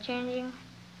conditions are changing,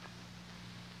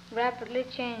 rapidly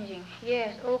changing.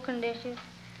 Yes, old conditions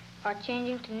are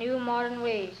changing to new modern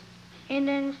ways.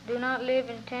 Indians do not live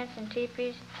in tents and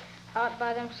teepees out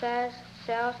by themselves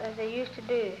as they used to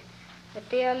do, but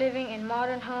they are living in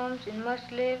modern homes and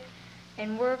must live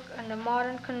and work under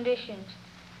modern conditions.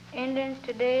 Indians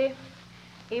today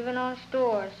even own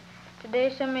stores.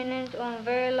 Today some Indians own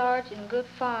very large and good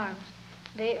farms.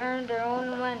 They earn their own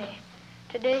money.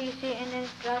 Today you see Indians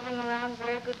driving around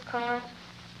very good cars,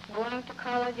 going to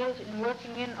colleges and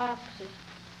working in offices.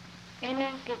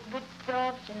 Indians get good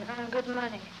jobs and earn good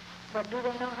money, but do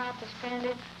they know how to spend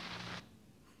it?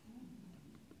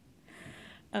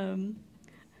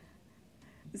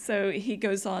 So he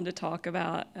goes on to talk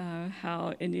about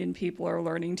how Indian people are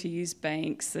learning to use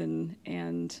banks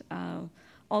and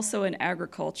also in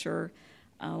agriculture,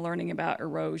 learning about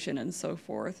erosion and so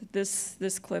forth.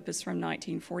 This clip is from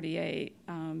 1948,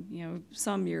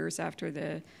 some years after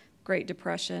the Great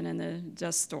Depression and the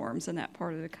dust storms in that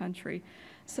part of the country.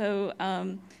 So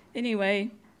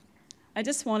anyway, I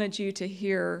just wanted you to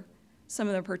hear some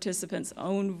of the participants'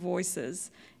 own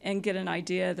voices and get an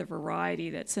idea of the variety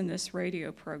that's in this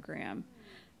radio program.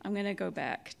 I'm going to go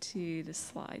back to the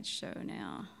slideshow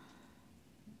now.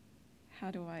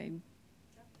 How do I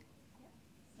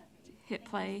hit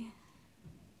play?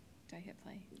 Do I hit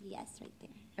play? Yes, right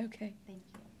there. Okay. Thank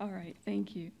you. All right,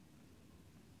 thank you.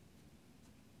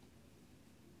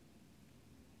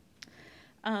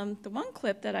 The one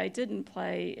clip that I didn't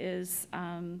play is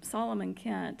Solomon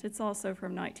Kent. It's also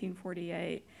from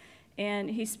 1948. And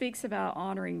he speaks about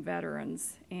honoring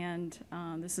veterans. And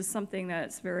this is something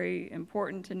that's very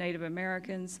important to Native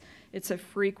Americans. It's a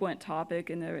frequent topic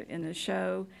in the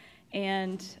show.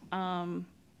 And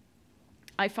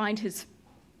I find his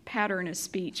pattern of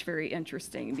speech very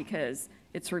interesting because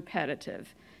it's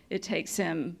repetitive. It takes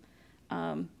him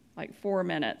like 4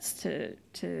 minutes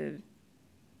to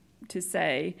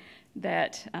say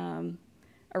that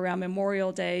around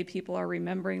Memorial Day, people are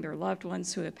remembering their loved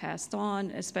ones who have passed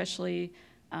on, especially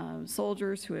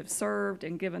soldiers who have served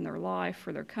and given their life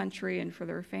for their country and for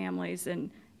their families, and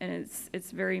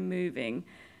it's very moving.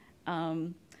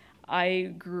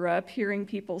 I grew up hearing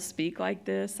people speak like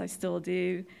this. I still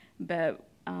do, but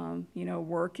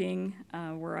working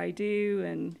where I do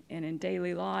and in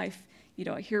daily life, you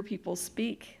don't hear people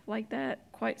speak like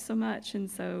that quite so much, and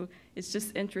so it's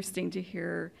just interesting to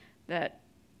hear that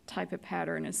type of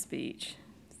pattern of speech.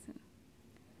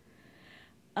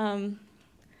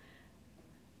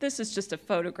 This is just a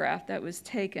photograph that was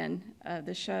taken of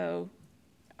the show.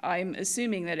 I'm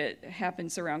assuming that it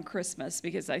happens around Christmas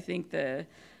because I think the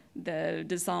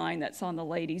design that's on the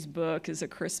lady's book is a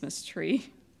Christmas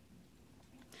tree.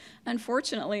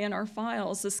 Unfortunately, in our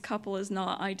files, this couple is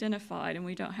not identified, and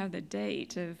we don't have the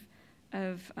date of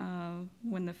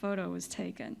when the photo was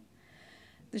taken.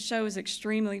 The show is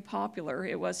extremely popular.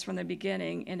 It was from the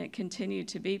beginning, and it continued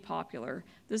to be popular.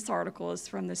 This article is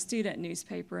from the student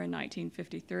newspaper in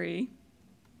 1953.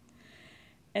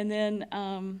 And then,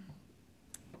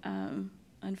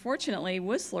 unfortunately,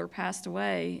 Whistler passed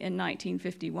away in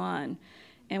 1951.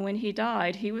 And when he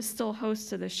died, he was still host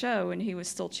to the show, and he was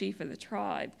still chief of the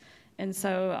tribe. And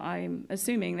so I'm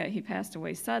assuming that he passed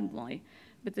away suddenly.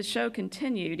 But the show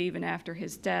continued even after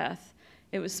his death.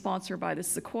 It was sponsored by the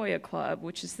Sequoia Club,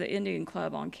 which is the Indian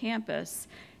club on campus,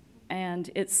 and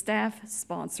its staff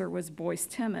sponsor was Boyce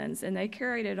Timmons, and they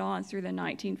carried it on through the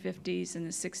 1950s and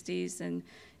the 60s and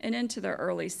into the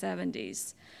early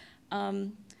 70s.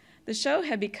 The show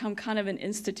had become kind of an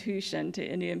institution to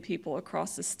Indian people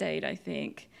across the state, I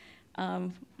think.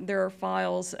 There are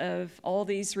files of all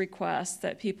these requests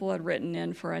that people had written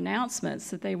in for announcements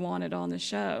that they wanted on the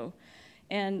show.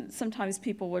 And sometimes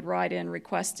people would write in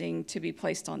requesting to be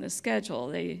placed on the schedule.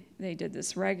 They did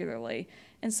this regularly.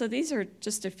 And so these are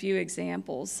just a few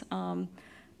examples.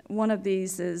 One of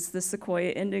these is the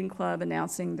Sequoia Indian Club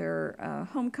announcing their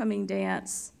homecoming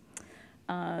dance,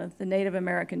 the Native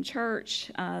American Church,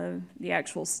 the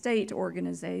actual state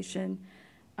organization,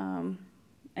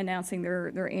 announcing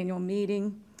their annual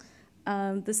meeting.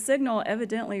 The signal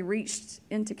evidently reached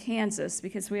into Kansas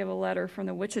because we have a letter from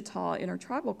the Wichita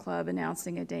Intertribal Club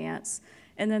announcing a dance.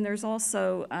 And then there's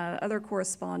also other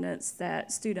correspondence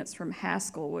that students from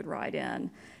Haskell would write in.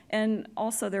 And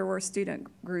also there were student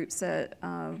groups that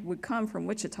would come from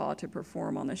Wichita to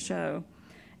perform on the show.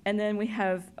 And then we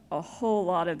have a whole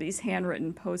lot of these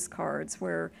handwritten postcards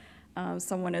where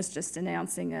someone is just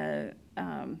announcing a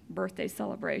birthday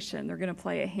celebration. They're going to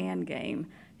play a hand game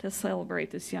to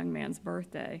celebrate this young man's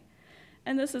birthday.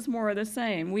 And this is more of the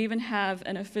same. We even have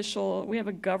we have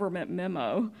a government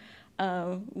memo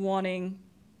wanting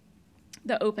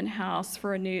the open house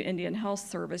for a new Indian Health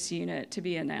Service unit to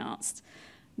be announced.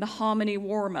 The Hominy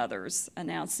War Mothers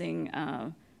announcing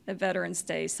a Veterans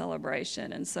Day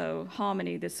celebration. And so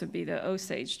Hominy, this would be the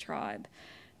Osage tribe.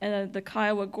 And the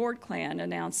Kiowa Gourd Clan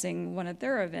announcing one of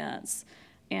their events.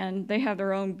 And they have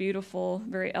their own beautiful,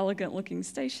 very elegant looking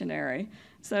stationery.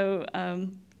 So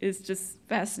it's just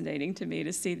fascinating to me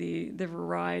to see the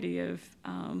variety of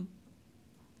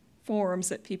forms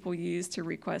that people use to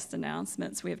request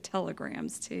announcements. We have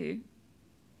telegrams too.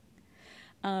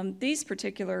 These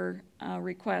particular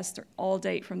requests all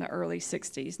date from the early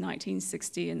 60s,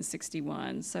 1960 and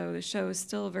 61. So the show is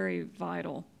still very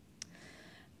vital.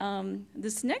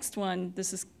 This next one,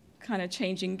 this is kind of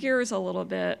changing gears a little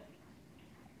bit.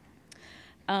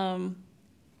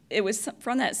 It was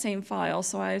from that same file,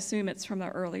 so I assume it's from the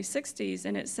early 60s,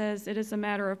 and it says it is a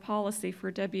matter of policy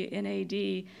for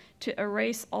WNAD to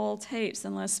erase all tapes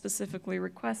unless specifically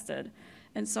requested.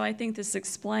 And so I think this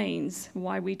explains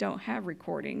why we don't have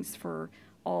recordings for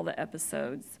all the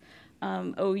episodes.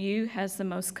 OU has the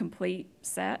most complete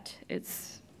set.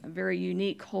 It's a very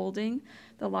unique holding.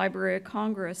 The Library of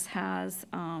Congress has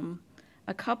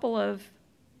a couple of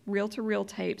reel-to-reel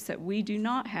tapes that we do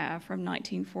not have from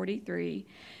 1943,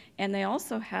 and they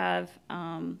also have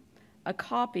a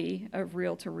copy of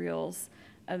reel-to-reels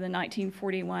of the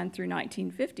 1941 through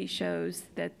 1950 shows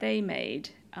that they made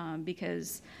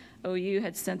because OU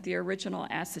had sent the original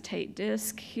acetate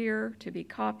disc here to be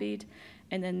copied,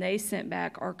 and then they sent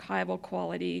back archival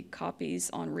quality copies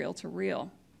on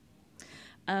reel-to-reel.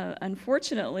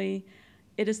 Unfortunately,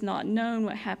 it is not known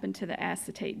what happened to the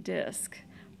acetate disc.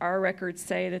 Our records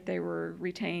say that they were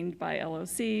retained by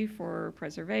LOC for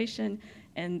preservation,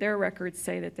 and their records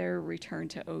say that they were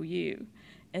returned to OU.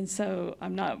 And so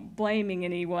I'm not blaming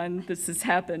anyone. This has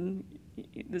happened.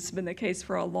 This has been the case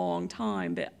for a long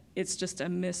time, but it's just a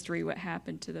mystery what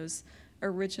happened to those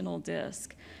original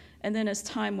discs. And then as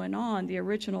time went on, the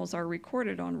originals are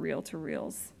recorded on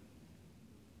reel-to-reels.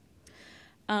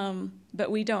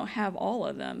 But we don't have all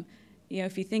of them. You know,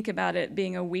 if you think about it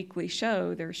being a weekly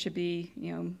show, there should be,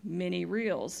 you know, many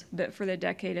reels. But for the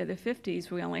decade of the 50s,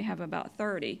 we only have about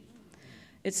 30.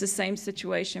 It's the same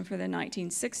situation for the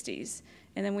 1960s.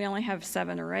 And then we only have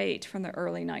 7 or 8 from the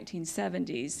early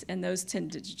 1970s, and those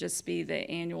tend to just be the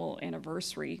annual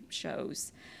anniversary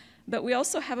shows. But we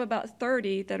also have about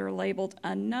 30 that are labeled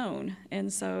unknown,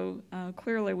 and so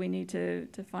clearly we need to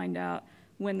find out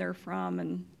when they're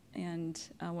from and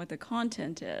what the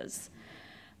content is.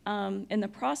 In the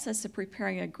process of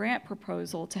preparing a grant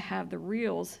proposal to have the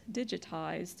reels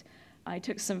digitized, I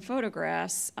took some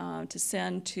photographs to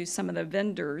send to some of the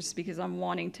vendors because I'm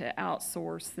wanting to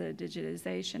outsource the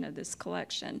digitization of this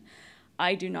collection.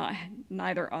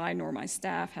 Neither I nor my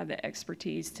staff have the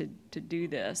expertise to do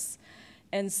this.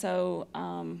 And so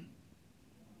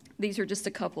these are just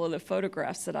a couple of the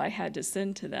photographs that I had to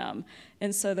send to them.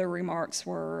 And so the remarks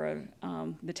were,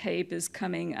 the tape is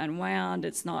coming unwound,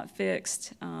 it's not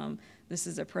fixed, this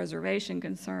is a preservation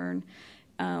concern.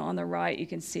 On the right, you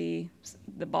can see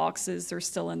the boxes. They're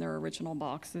still in their original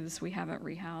boxes. We haven't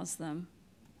rehoused them.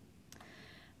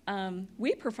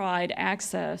 We provide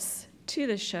access to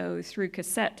the show through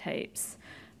cassette tapes.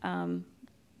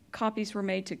 Copies were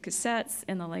made to cassettes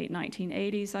in the late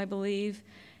 1980s, I believe,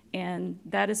 and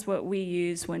that is what we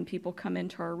use when people come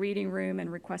into our reading room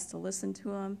and request to listen to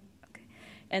them. Okay.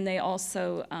 And they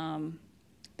also,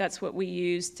 that's what we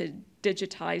use to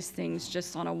digitize things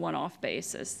just on a one-off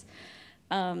basis.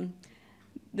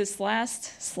 This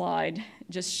last slide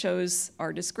just shows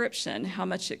our description, how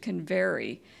much it can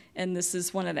vary. And this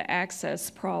is one of the access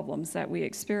problems that we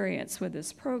experience with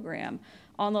this program.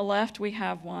 On the left, we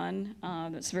have one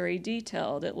that's very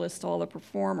detailed. It lists all the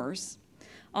performers.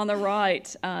 On the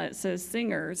right, it says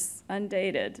singers,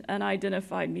 undated,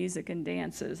 unidentified music and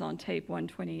dances on tape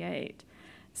 128.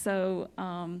 So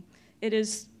it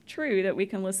is true that we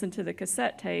can listen to the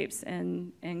cassette tapes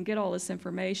and get all this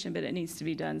information, but it needs to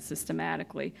be done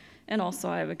systematically. And also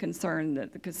I have a concern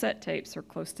that the cassette tapes are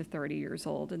close to 30 years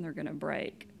old and they're going to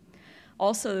break.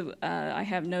 Also, I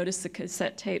have noticed the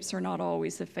cassette tapes are not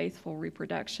always a faithful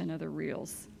reproduction of the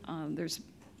reels. There's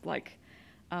like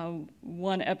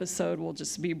one episode will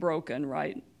just be broken,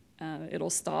 right? It'll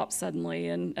stop suddenly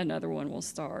and another one will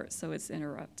start, so it's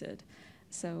interrupted.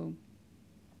 So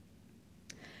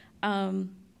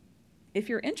if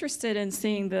you're interested in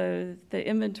seeing the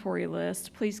inventory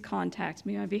list, please contact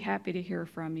me. I'd be happy to hear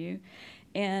from you.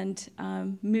 And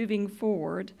moving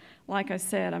forward, like I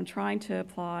said, I'm trying to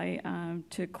apply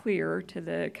to CLEAR, to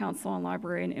the Council on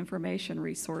Library and Information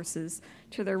Resources,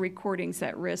 to their Recordings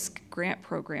at Risk grant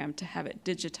program to have it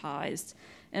digitized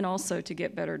and also to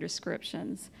get better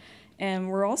descriptions. And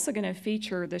we're also going to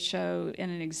feature the show in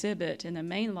an exhibit in the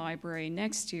main library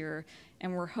next year,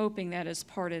 and we're hoping that as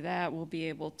part of that we'll be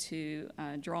able to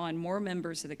draw in more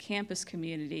members of the campus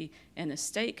community and the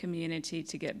state community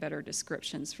to get better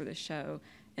descriptions for the show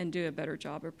and do a better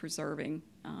job of preserving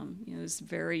this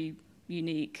very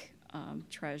unique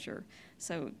treasure.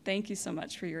 So thank you so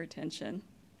much for your attention.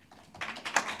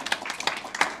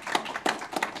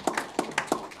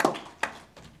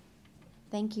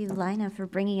 Thank you, Lina, for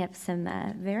bringing up some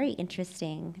very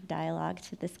interesting dialogue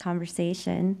to this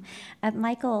conversation.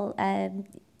 Michael,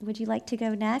 would you like to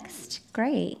go next?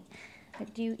 Great.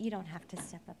 But you don't have to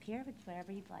step up here, but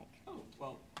whatever you'd like. Oh,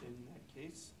 well, in that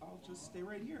case, I'll just stay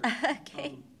right here.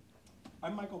 Okay.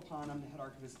 I'm Michael Pond. I'm the head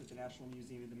archivist at the National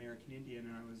Museum of the American Indian,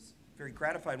 and I was very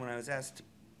gratified when I was asked to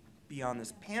be on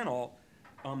this panel.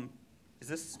 Is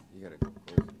this? You gotta go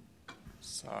close.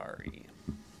 Sorry.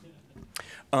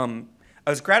 I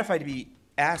was gratified to be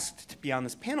asked to be on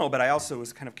this panel, but I also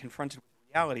was kind of confronted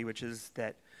with reality, which is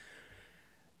that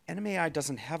NMAI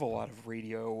doesn't have a lot of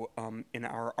radio in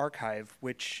our archive,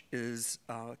 which is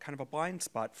kind of a blind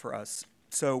spot for us.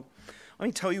 So let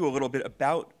me tell you a little bit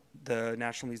about the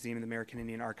National Museum of the American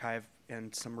Indian Archive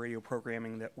and some radio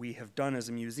programming that we have done as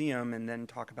a museum, and then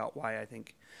talk about why I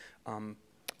think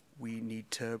we need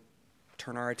to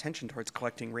turn our attention towards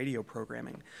collecting radio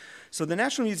programming. So the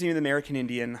National Museum of the American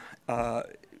Indian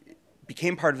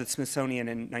became part of the Smithsonian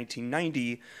in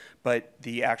 1990, but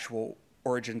the actual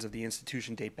origins of the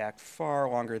institution date back far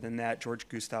longer than that. George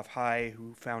Gustav Heye,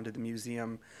 who founded the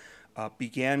museum,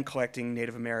 began collecting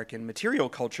Native American material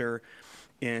culture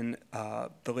in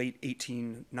the late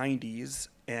 1890s,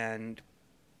 and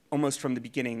almost from the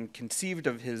beginning conceived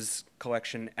of his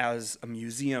collection as a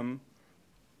museum,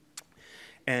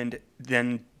 and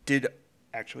then did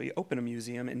actually open a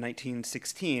museum in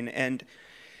 1916. And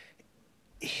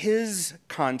his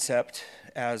concept,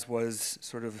 as was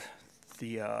sort of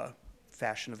the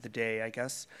fashion of the day, I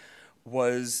guess,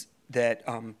 was that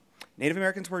Native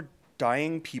Americans were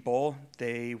dying people.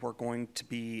 They were going to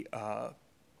be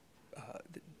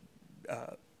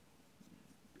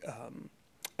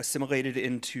assimilated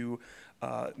into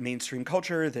mainstream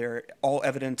culture. All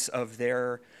evidence of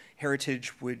their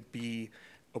heritage would be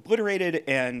obliterated,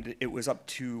 and it was up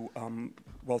to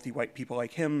wealthy white people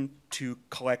like him to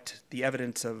collect the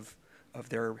evidence of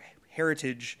their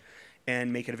heritage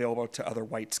and make it available to other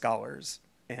white scholars.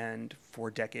 And for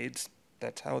decades,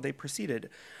 that's how they proceeded.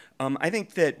 I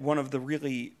think that one of the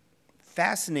really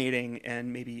fascinating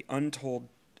and maybe untold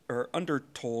or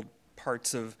undertold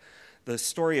parts of the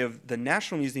story of the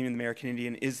National Museum of the American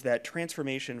Indian is that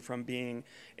transformation from being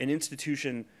an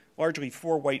institution largely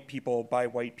for white people, by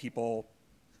white people,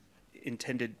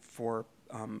 intended for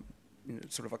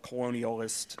sort of a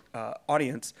colonialist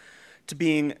audience, to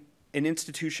being an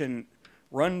institution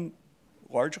run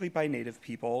largely by Native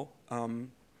people,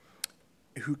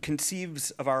 who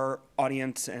conceives of our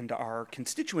audience and our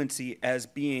constituency as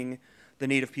being the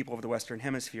Native people of the Western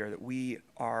Hemisphere, that we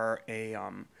are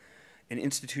an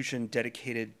institution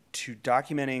dedicated to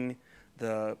documenting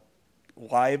the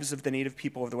lives of the Native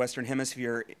people of the Western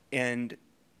Hemisphere, and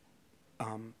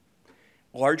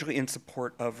largely in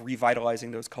support of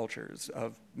revitalizing those cultures,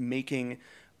 of making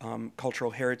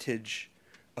cultural heritage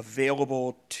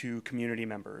available to community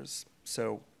members.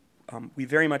 So we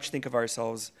very much think of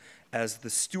ourselves as the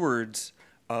stewards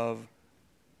of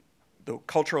the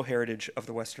cultural heritage of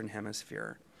the Western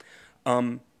Hemisphere.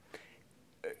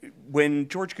 when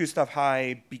George Gustav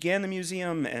Heye began the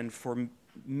museum, and for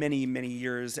many, many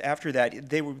years after that,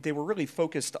 they were really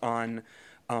focused on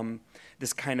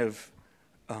this kind of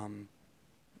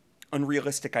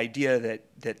unrealistic idea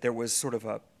that there was sort of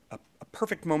a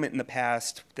perfect moment in the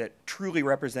past that truly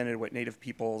represented what Native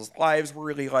people's lives were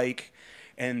really like,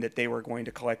 and that they were going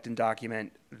to collect and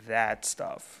document that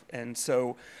stuff. And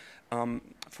so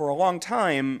for a long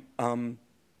time,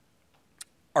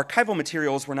 archival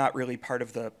materials were not really part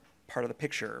of the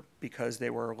picture, because they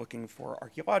were looking for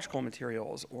archaeological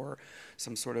materials or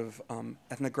some sort of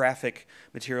ethnographic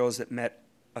materials that met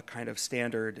a kind of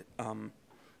standard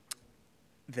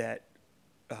that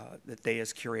they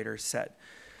as curators set.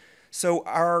 So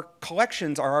our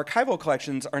collections, our archival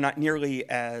collections, are not nearly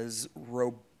as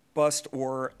robust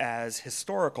or as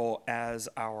historical as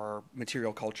our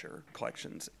material culture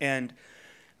collections. And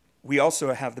we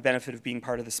also have the benefit of being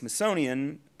part of the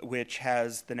Smithsonian, which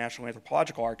has the National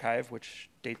Anthropological Archive, which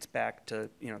dates back to,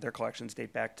 their collections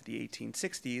date back to the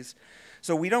 1860s.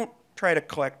 So we don't try to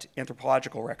collect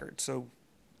anthropological records. So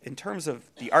in terms of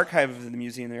the archive of the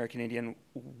Museum of the American Indian,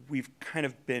 we've kind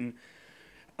of been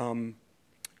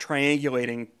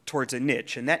triangulating towards a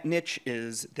niche. And that niche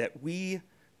is that we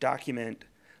document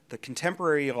the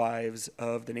contemporary lives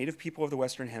of the Native people of the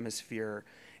Western Hemisphere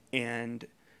and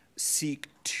seek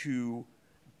to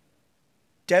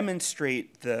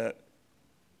demonstrate the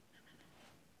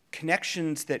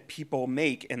connections that people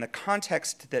make and the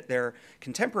context that their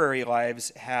contemporary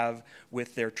lives have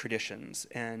with their traditions.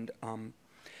 And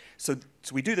so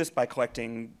we do this by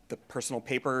collecting the personal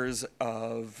papers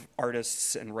of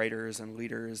artists and writers and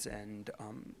leaders and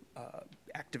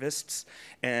activists,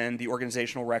 and the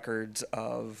organizational records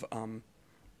of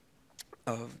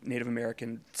Native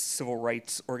American civil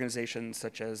rights organizations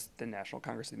such as the National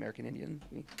Congress of the American Indian.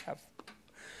 We have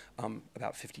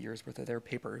about 50 years worth of their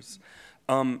papers.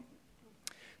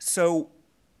 So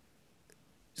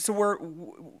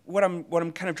what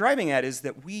I'm kind of driving at is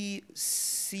that we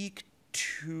seek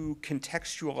to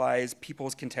contextualize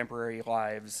people's contemporary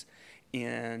lives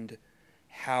and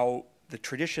how the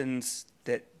traditions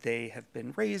that they have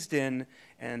been raised in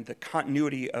and the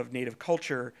continuity of Native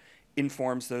culture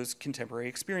informs those contemporary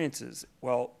experiences.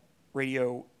 Well,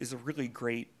 radio is a really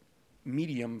great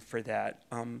medium for that.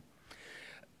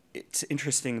 It's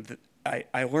interesting that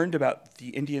I learned about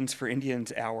the Indians for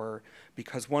Indians Hour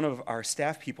because one of our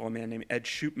staff people, a man named Ed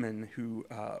Shoopman, who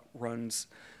runs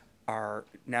our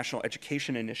National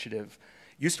Education Initiative,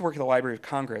 used to work at the Library of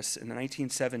Congress in the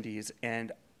 1970s,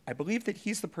 and I believe that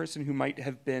he's the person who might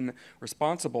have been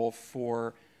responsible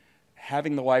for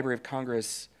having the Library of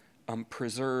Congress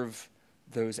preserve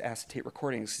those acetate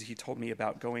recordings. He told me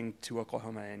about going to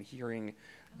Oklahoma and hearing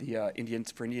the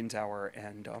Indians for Indians Hour,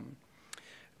 and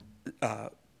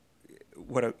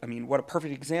what a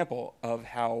perfect example of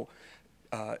how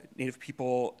Native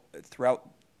people throughout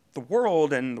the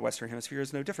world, and the Western Hemisphere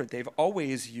is no different. They've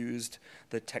always used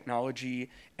the technology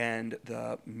and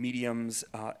the mediums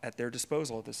at their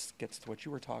disposal. This gets to what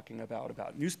you were talking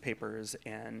about newspapers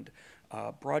and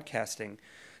broadcasting.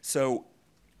 So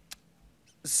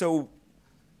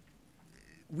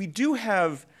we do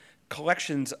have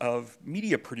collections of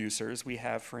media producers. We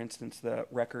have, for instance, the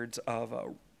records of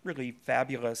a really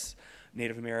fabulous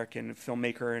Native American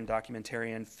filmmaker and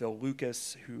documentarian, Phil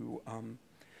Lucas, who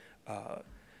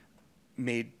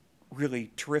made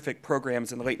really terrific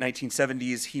programs in the late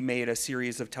 1970s. He made a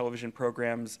series of television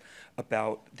programs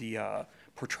about the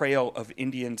portrayal of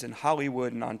Indians in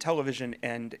Hollywood and on television.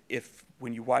 And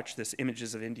when you watch this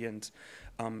Images of Indians,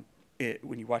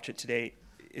 when you watch it today,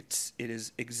 it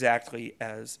is exactly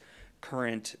as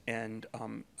current and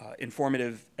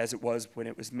informative as it was when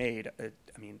it was made.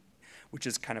 Which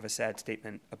is kind of a sad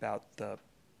statement about the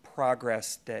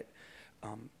progress that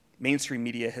mainstream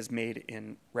media has made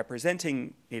in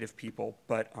representing Native people,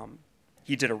 but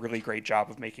he did a really great job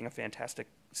of making a fantastic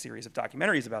series of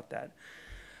documentaries about that.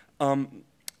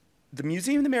 The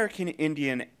Museum of the American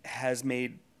Indian has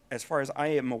made, as far as I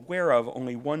am aware of,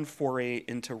 only one foray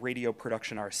into radio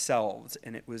production ourselves,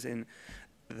 and it was in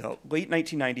the late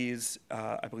 1990s.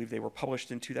 I believe they were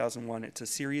published in 2001. It's a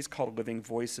series called Living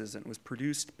Voices, and it was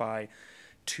produced by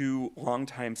two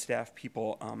longtime staff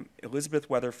people, Elizabeth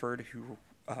Weatherford, who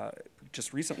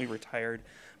just recently retired,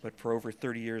 but for over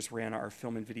 30 years ran our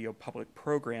film and video public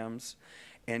programs,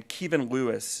 and Kevin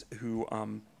Lewis, who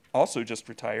also just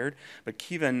retired, but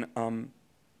Kevin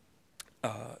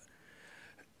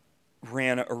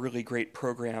ran a really great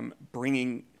program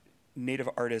bringing Native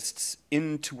artists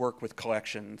in to work with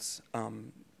collections,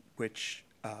 which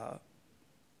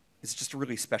is just a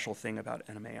really special thing about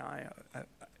NMAI.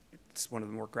 it's one of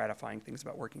the more gratifying things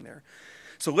about working there.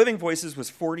 So Living Voices was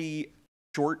 40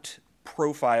 short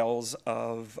profiles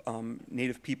of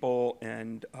Native people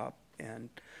and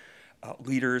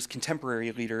leaders,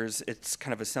 contemporary leaders. It's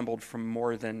kind of assembled from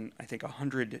more than, I think,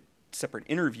 100 separate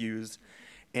interviews.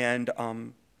 And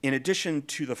in addition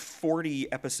to the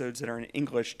 40 episodes that are in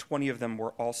English, 20 of them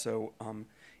were also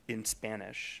in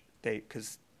Spanish.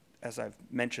 Because, as I've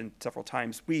mentioned several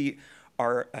times, we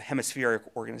are a hemispheric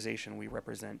organization. We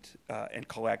represent and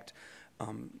collect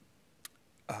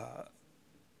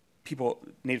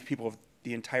Native people of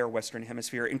the entire Western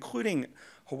Hemisphere, including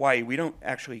Hawaii. We don't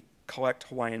actually collect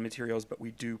Hawaiian materials, but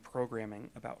we do programming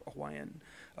about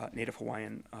Native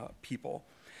Hawaiian people.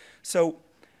 So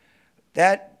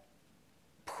that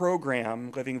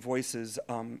program, Living Voices,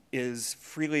 is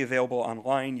freely available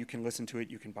online. You can listen to it.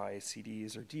 You can buy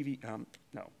CDs or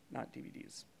no, not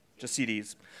DVDs, just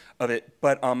CDs of it.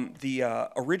 But the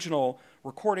original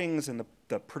recordings and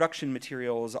the production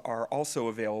materials are also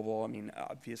available. I mean,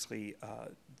 obviously,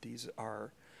 these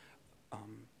are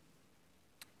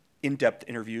in-depth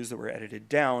interviews that were edited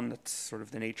down. That's sort of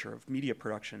the nature of media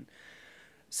production.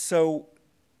 So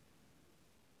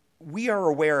we are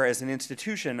aware as an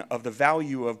institution of the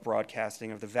value of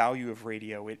broadcasting, of the value of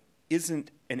radio. It isn't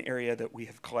an area that we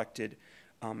have collected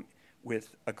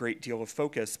with a great deal of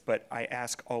focus, but I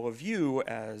ask all of you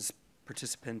as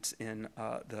participants in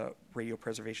the Radio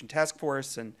Preservation Task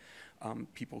Force and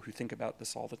people who think about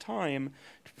this all the time,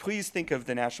 to please think of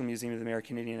the National Museum of the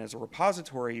American Indian as a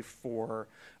repository for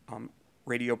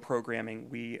radio programming.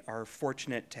 We are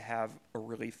fortunate to have a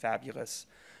really fabulous,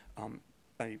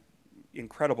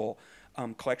 incredible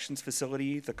collections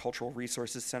facility, the Cultural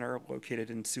Resources Center, located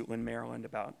in Suitland, Maryland,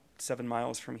 about 7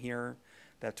 miles from here.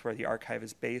 That's where the archive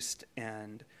is based,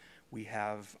 and we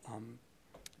have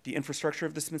the infrastructure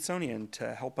of the Smithsonian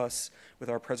to help us with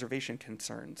our preservation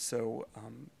concerns. So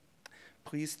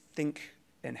please think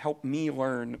and help me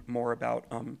learn more about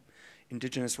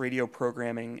Indigenous radio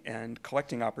programming and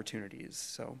collecting opportunities.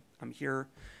 So I'm here,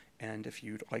 and if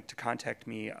you'd like to contact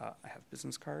me, I have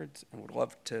business cards and would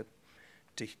love to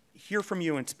hear from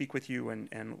you and speak with you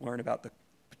and learn about the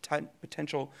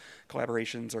potential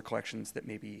collaborations or collections that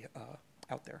may be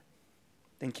out there.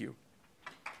 Thank you.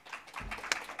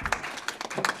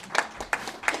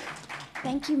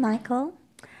 Thank you, Michael.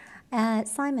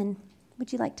 Simon,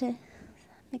 would you like to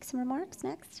make some remarks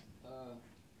next?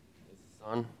 Is this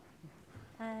on?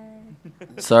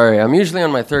 Sorry, I'm usually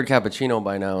on my third cappuccino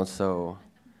by now, so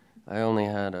I only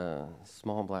had a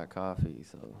small black coffee,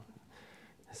 so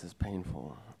this is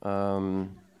painful. Hihani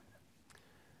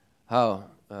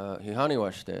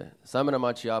washte, samana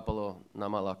machiapalo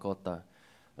nama lakota,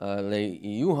 le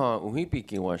iuha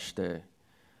uhipiki washte.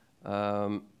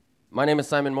 My name is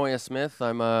Simon Moya Smith.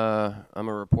 I'm a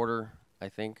reporter, I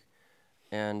think,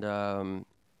 and I'm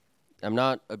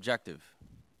not objective.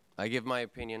 I give my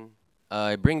opinion.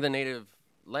 I bring the Native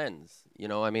lens. You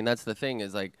know, I mean, that's the thing.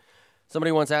 Is like,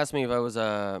 somebody once asked me if I was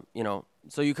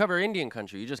so you cover Indian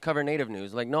country, you just cover Native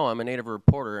news. Like, no, I'm a Native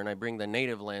reporter, and I bring the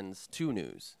Native lens to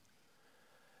news.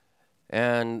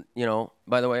 And, you know,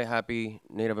 by the way, happy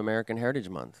Native American Heritage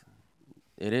Month.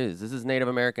 It is. This is Native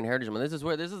American Heritage Month.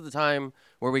 This is the time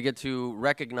where we get to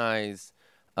recognize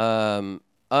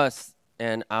us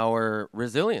and our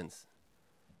resilience.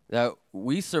 That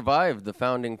we survived the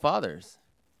founding fathers.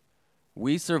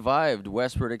 We survived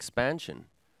westward expansion.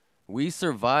 We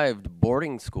survived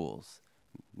boarding schools,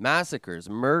 massacres,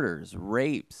 murders,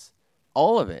 rapes,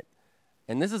 all of it.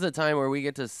 And this is a time where we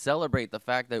get to celebrate the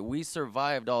fact that we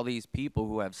survived all these people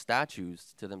who have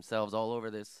statues to themselves all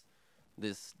over this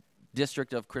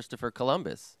district of Christopher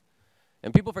Columbus.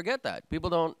 And people forget that. People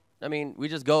don't, I mean, we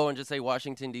just go and just say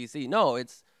Washington, D.C. No,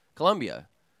 it's Columbia.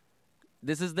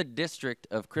 This is the district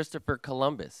of Christopher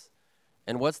Columbus.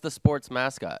 And what's the sports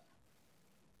mascot?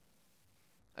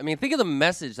 I mean, think of the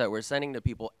message that we're sending to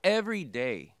people every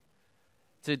day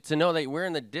to know that we're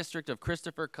in the district of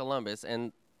Christopher Columbus,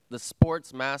 and the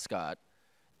sports mascot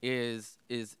is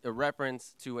a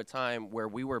reference to a time where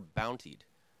we were bountied.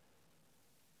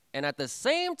 And at the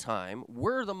same time,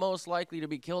 we're the most likely to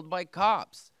be killed by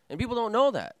cops. And people don't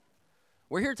know that.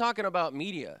 We're here talking about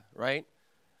media, right?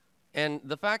 And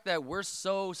the fact that we're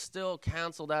so still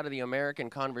canceled out of the American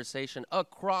conversation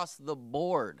across the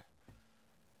board.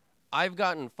 I've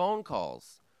gotten phone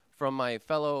calls from my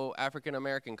fellow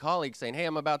African-American colleagues saying, hey,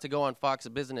 I'm about to go on Fox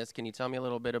Business. Can you tell me a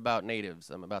little bit about natives?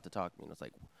 I'm about to talk to you. And it's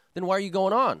like, then why are you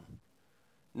going on?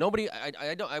 Nobody,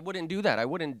 I wouldn't do that. I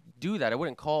wouldn't do that. I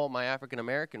wouldn't call my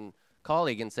African-American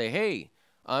colleague and say, hey,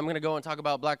 I'm going to go and talk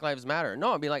about Black Lives Matter.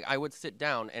 No, I'd be like, I would sit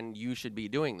down and you should be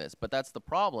doing this. But that's the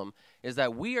problem, is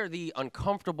that we are the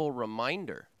uncomfortable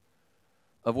reminder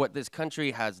of what this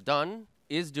country has done,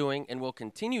 is doing, and will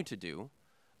continue to do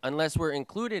unless we're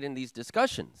included in these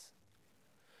discussions.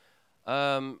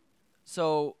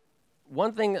 So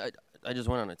one thing, I just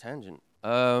went on a tangent.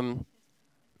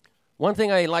 One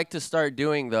thing I like to start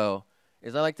doing, though,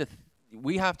 is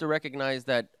we have to recognize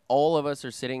that all of us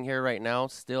are sitting here right now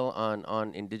still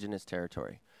on indigenous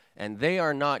territory. And they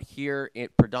are not here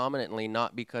predominantly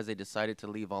not because they decided to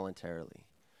leave voluntarily.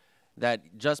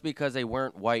 That just because they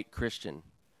weren't white Christian,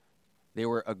 they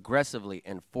were aggressively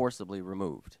and forcibly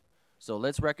removed. So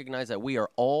let's recognize that we are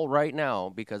all right now,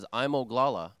 because I'm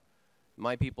Oglala,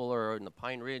 my people are in the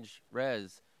Pine Ridge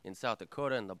Res in South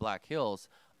Dakota and the Black Hills,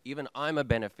 even I'm a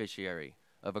beneficiary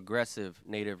of aggressive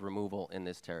native removal in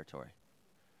this territory.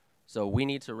 So we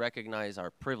need to recognize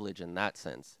our privilege in that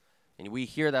sense. And we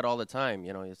hear that all the time,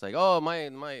 you know, it's like, oh,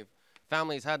 my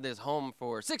family's had this home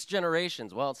for 6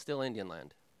 generations. Well, it's still Indian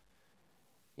land.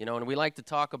 You know, and we like to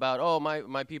talk about, oh,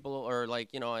 my people are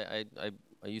like, you know, I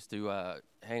used to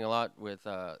hang a lot with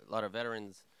a lot of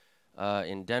veterans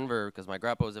in Denver because my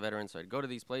grandpa was a veteran, so I'd go to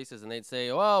these places and they'd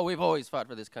say, well, we've always fought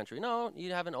for this country. No,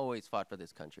 you haven't always fought for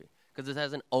this country because it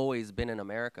hasn't always been in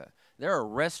America. There are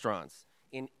restaurants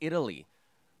in Italy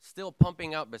still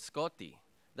pumping out biscotti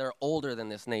that are older than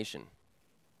this nation.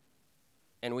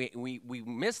 And we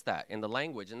miss that in the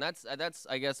language. And that's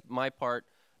I guess, my part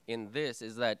in this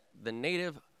is that the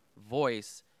native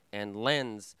voice and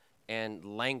lens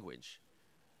and language,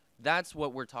 that's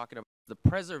what we're talking about. The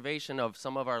preservation of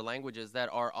some of our languages that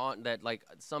are on, that like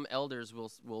some elders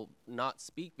will not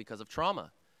speak because of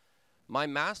trauma. My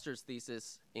master's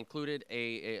thesis included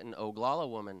an Oglala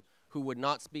woman who would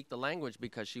not speak the language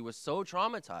because she was so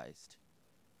traumatized,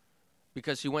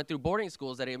 because she went through boarding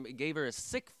schools that it gave her a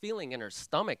sick feeling in her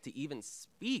stomach to even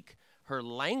speak her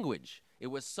language. It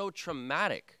was so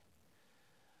traumatic.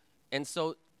 And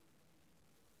so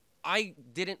I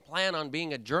didn't plan on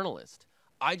being a journalist.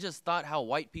 I just thought how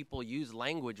white people use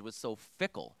language was so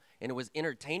fickle, and it was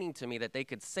entertaining to me that they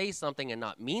could say something and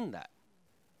not mean that.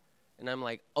 And I'm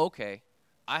like, okay,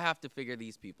 I have to figure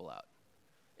these people out.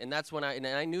 And that's when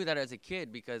I knew that as a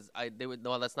kid, because they would,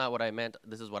 no, that's not what I meant.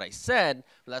 This is what I said,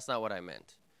 but that's not what I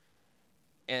meant.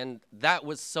 And that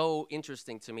was so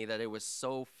interesting to me, that it was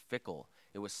so fickle.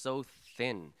 It was so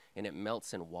thin, and it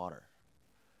melts in water.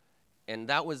 And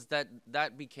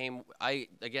that became, I,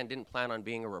 again, didn't plan on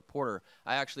being a reporter.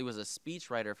 I actually was a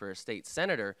speechwriter for a state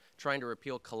senator trying to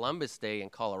repeal Columbus Day in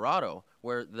Colorado,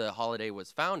 where the holiday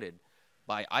was founded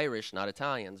by Irish, not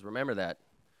Italians. Remember that.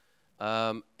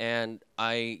 And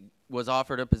I was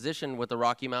offered a position with the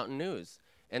Rocky Mountain News.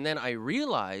 And then I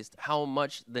realized how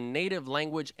much the native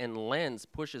language and lens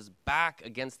pushes back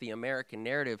against the American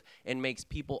narrative and makes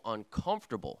people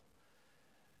uncomfortable.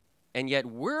 And yet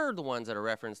we're the ones that are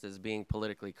referenced as being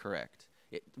politically correct.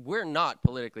 We're not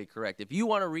politically correct. If you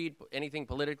want to read anything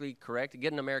politically correct,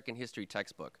 get an American history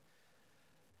textbook.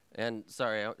 And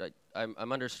sorry,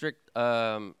 I'm under strict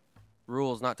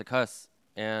rules not to cuss.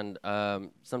 And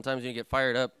sometimes you get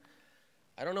fired up.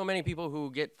 I don't know many people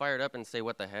who get fired up and say,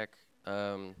 what the heck?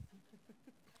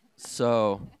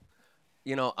 So,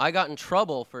 you know, I got in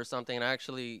trouble for something, and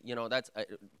actually, you know, that's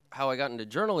how I got into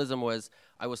journalism. Was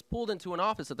I was pulled into an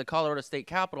office at the Colorado State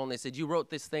Capitol, and they said, you wrote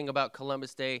this thing about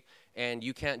Columbus Day, and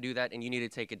you can't do that, and you need to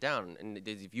take it down. And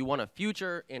if you want a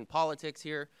future in politics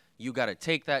here, you got to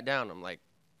take that down. I'm like,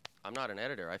 I'm not an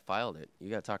editor. I filed it. You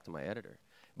got to talk to my editor.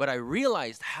 But I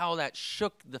realized how that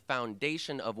shook the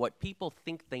foundation of what people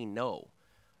think they know,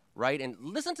 right? And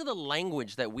listen to the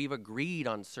language that we've agreed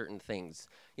on certain things.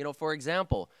 You know, for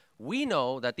example, we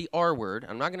know that the R word,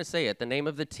 I'm not going to say it, the name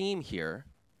of the team here,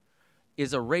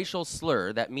 is a racial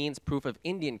slur that means proof of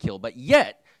Indian kill. But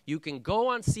yet, you can go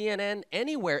on CNN,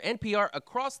 anywhere, NPR,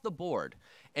 across the board,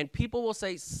 and people will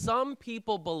say, some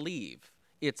people believe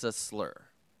it's a slur.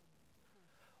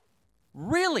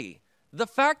 Really? The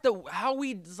fact that how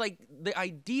we, like, the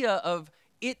idea of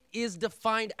it is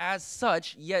defined as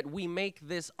such, yet we make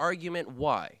this argument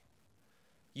why.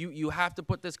 You have to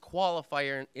put this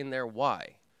qualifier in there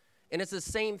why. And it's the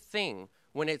same thing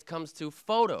when it comes to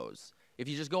photos. If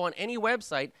you just go on any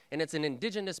website and it's an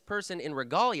indigenous person in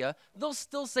regalia, they'll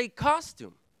still say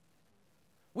costume.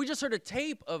 We just heard a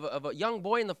tape of a young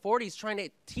boy in the 40s trying to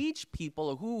teach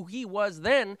people who he was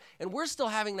then, and we're still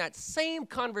having that same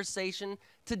conversation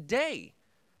today.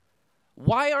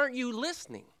 Why aren't you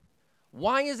listening?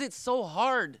 Why is it so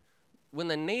hard when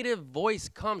the native voice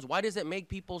comes? Why does it make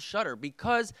people shudder?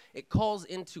 Because it calls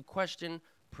into question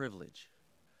privilege.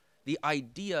 The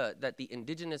idea that the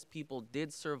indigenous people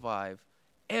did survive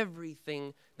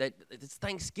everything, that it's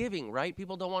Thanksgiving, right?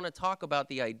 People don't want to talk about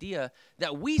the idea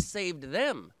that we saved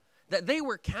them, that they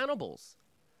were cannibals.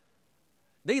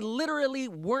 They literally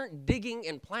weren't digging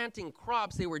and planting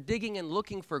crops. They were digging and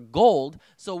looking for gold.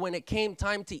 So when it came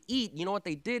time to eat, you know what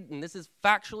they did? And this is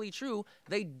factually true.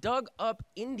 They dug up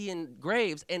Indian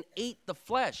graves and ate the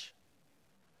flesh.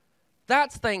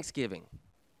 That's Thanksgiving.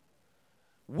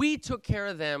 We took care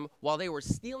of them while they were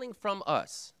stealing from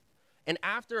us. And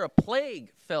after a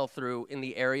plague fell through in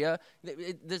the area,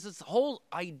 there's this whole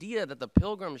idea that the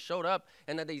pilgrims showed up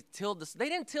and that they tilled this. They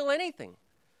didn't till anything.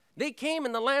 They came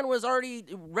and the land was already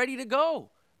ready to go.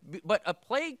 But a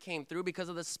plague came through because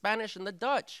of the Spanish and the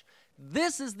Dutch.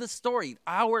 This is the story,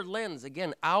 our lens,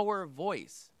 again, our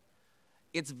voice.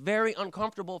 It's very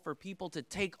uncomfortable for people to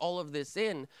take all of this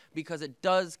in because it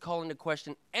does call into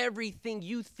question everything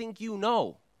you think you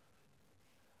know.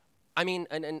 I mean,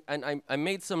 and I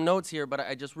made some notes here, but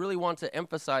I just really want to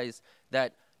emphasize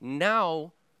that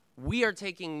now we are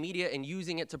taking media and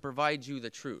using it to provide you the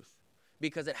truth,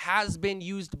 because it has been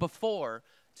used before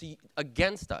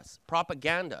against us,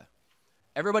 propaganda.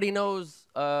 Everybody knows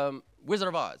Wizard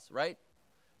of Oz, right?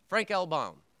 Frank L.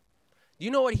 Baum. Do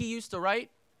you know what he used to write?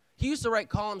 He used to write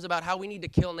columns about how we need to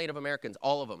kill Native Americans,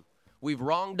 all of them. We've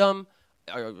wronged them.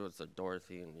 It's a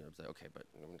Dorothy, and you know, say, okay, but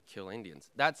I'm going to kill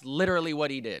Indians. That's literally what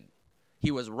he did. He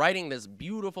was writing this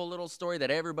beautiful little story that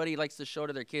everybody likes to show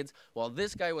to their kids, while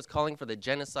this guy was calling for the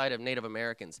genocide of Native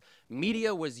Americans.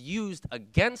 Media was used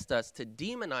against us to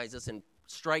demonize us and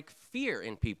strike fear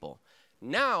in people.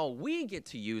 Now we get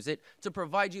to use it to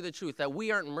provide you the truth, that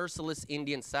we aren't merciless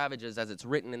Indian savages as it's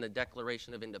written in the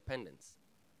Declaration of Independence.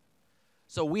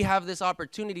 So we have this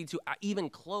opportunity to even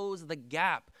close the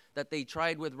gap that they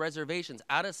tried with reservations,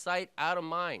 out of sight, out of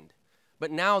mind. But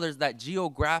now there's that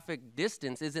geographic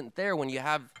distance isn't there when you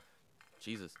have,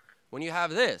 when you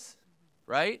have this,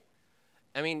 right?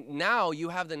 I mean, now you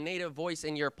have the Native voice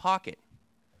in your pocket,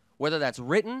 whether that's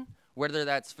written, whether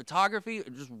that's photography,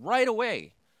 just right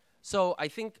away. So I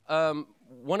think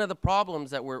one of the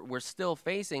problems that we're still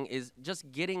facing is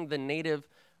just getting the Native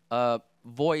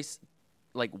voice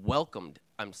like welcomed.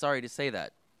 I'm sorry to say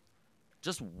that.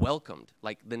 Just welcomed,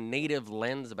 like the Native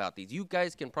lens about these. You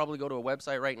guys can probably go to a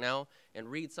website right now and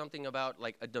read something about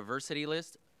like a diversity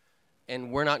list,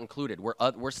 and we're not included.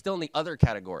 We're still in the other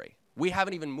category. We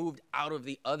haven't even moved out of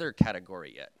the other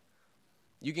category yet.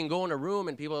 You can go in a room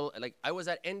and people, like I was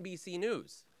at NBC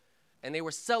News, and they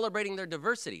were celebrating their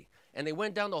diversity, and they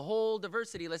went down the whole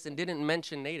diversity list and didn't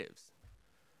mention Natives.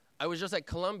 I was just at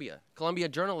Columbia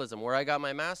Journalism, where I got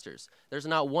my master's. There's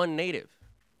not one Native.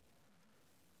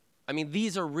 I mean,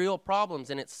 these are real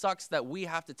problems, and it sucks that we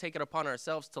have to take it upon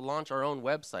ourselves to launch our own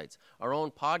websites, our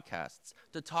own podcasts,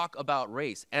 to talk about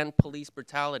race and police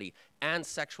brutality and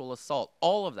sexual assault,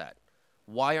 all of that.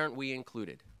 Why aren't we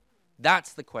included?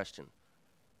 That's the question.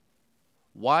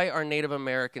 Why are Native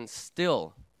Americans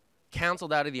still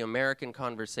canceled out of the American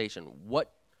conversation?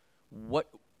 What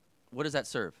does that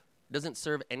serve? It doesn't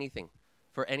serve anything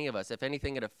for any of us. If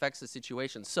anything, it affects the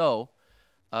situation. So,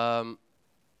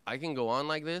 I can go on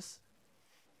like this,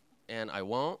 and I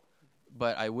won't,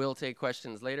 but I will take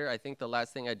questions later. I think the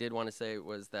last thing I did want to say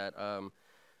was that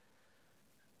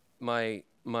my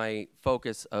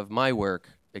focus of my work,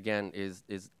 again, is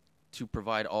to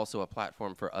provide also a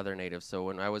platform for other Natives. So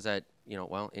when I was at,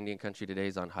 Indian Country Today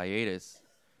is on hiatus,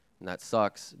 and that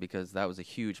sucks because that was a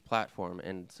huge platform.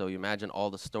 And so you imagine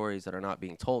all the stories that are not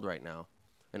being told right now,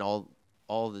 and all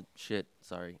the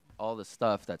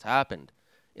stuff that's happened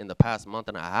in the past month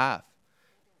and a half,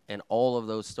 and all of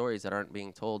those stories that aren't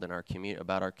being told in our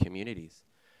about our communities.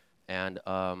 And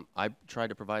I tried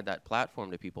to provide that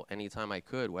platform to people anytime I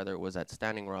could, whether it was at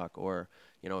Standing Rock or,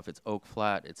 if it's Oak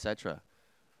Flat, etc.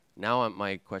 Now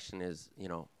my question is,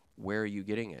 where are you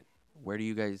getting it? Where are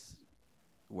you guys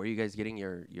getting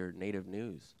your Native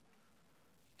news?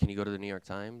 Can you go to the New York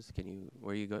Times?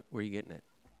 Where are you getting it?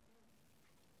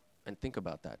 And think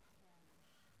about that.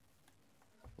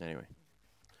 Anyway.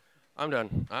 I'm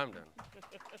done.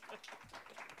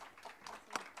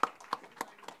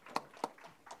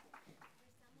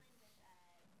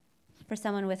 For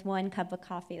someone with one cup of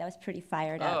coffee, that was pretty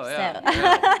fired up. Yeah. So.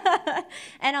 Yeah.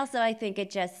 And also, I think it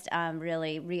just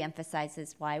really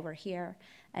reemphasizes why we're here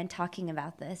and talking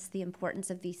about this, the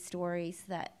importance of these stories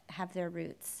that have their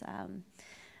roots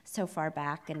so far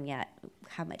back, and yet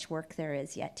how much work there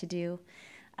is yet to do.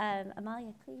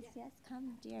 Amalia, please, yes,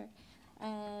 come, dear.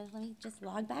 Let me just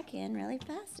log back in really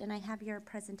fast, and I have your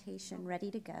presentation ready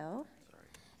to go. Sorry.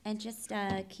 And just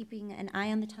keeping an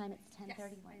eye on the time, it's 10:31.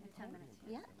 Yes, 10 minutes.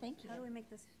 Yeah, thank you. How do we make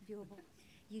this viewable?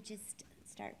 You just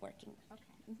start working. Okay.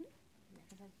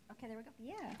 Okay, there we go.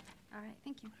 Yeah. All right,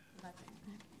 thank you.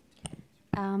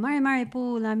 Mari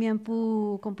pu lamian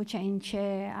pu kompucha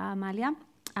inche Amalia.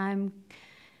 I'm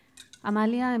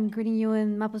Amalia. I'm greeting you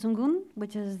in Mapuzungun,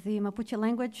 which is the Mapuche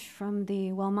language from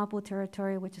the Wellmapu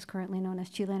territory, which is currently known as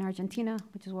Chile and Argentina,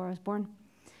 which is where I was born.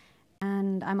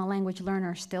 And I'm a language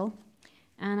learner still.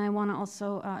 And I want to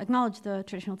also acknowledge the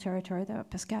traditional territory, the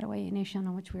Piscataway Nation,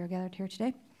 on which we are gathered here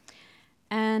today.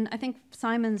 And I think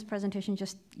Simon's presentation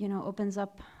just, opens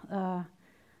up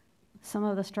some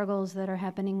of the struggles that are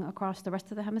happening across the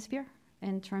rest of the hemisphere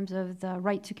in terms of the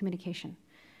right to communication,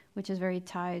 which is very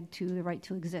tied to the right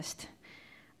to exist.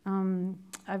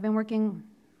 I've been working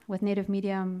with Native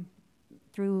media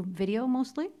through video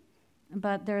mostly,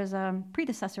 but there's a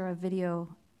predecessor of video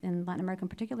in Latin America in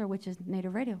particular, which is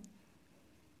Native radio.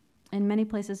 In many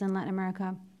places in Latin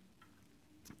America,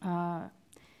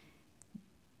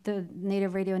 the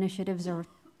Native radio initiatives are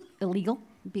illegal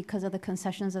because of the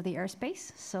concessions of the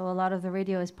airspace. So a lot of the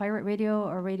radio is pirate radio,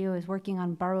 or radio is working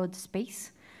on borrowed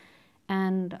space.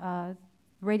 And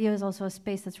radio is also a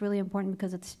space that's really important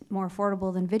because it's more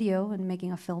affordable than video and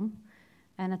making a film.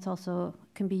 And it's also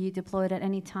can be deployed at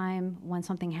any time when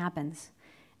something happens.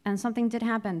 And something did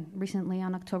happen recently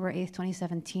on October 8th,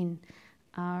 2017.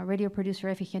 Radio producer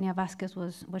Efigenia Vasquez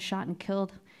was shot and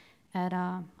killed at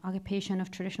occupation of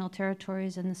traditional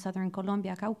territories in southern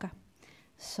Colombia, Cauca.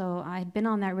 So I had been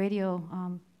on that radio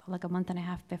like a month and a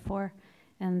half before,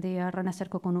 and the Renacer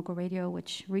Coconuco radio,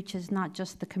 which reaches not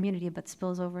just the community, but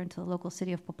spills over into the local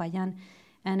city of Popayán.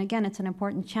 And again, it's an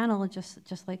important channel,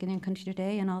 just like Indian Country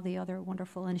Today and all the other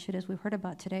wonderful initiatives we've heard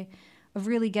about today, of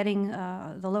really getting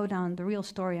the lowdown, the real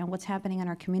story on what's happening in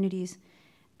our communities.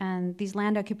 And these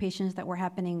land occupations that were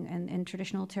happening in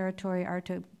traditional territory are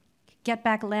to get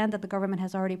back land that the government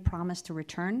has already promised to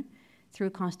return through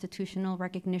constitutional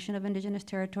recognition of indigenous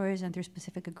territories and through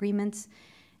specific agreements.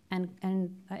 And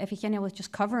Efigenia was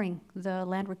just covering the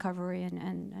land recovery,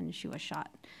 and she was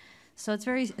shot. So it's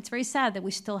very sad that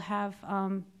we still have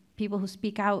people who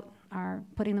speak out are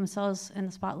putting themselves in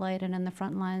the spotlight and in the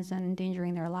front lines and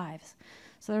endangering their lives.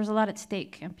 So there's a lot at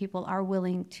stake, and people are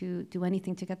willing to do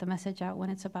anything to get the message out when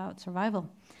it's about survival.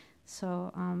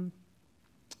 So,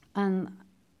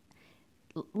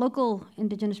 local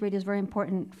indigenous radio is very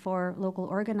important for local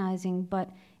organizing, but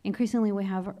increasingly we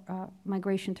have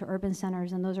migration to urban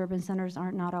centers, and those urban centers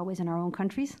are not always in our own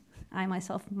countries. I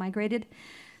myself migrated.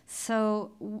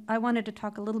 So I wanted to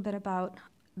talk a little bit about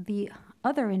the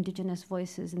other indigenous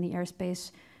voices in the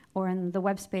airspace or in the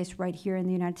web space right here in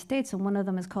the United States, and one of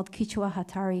them is called Quichua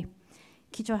Hatari.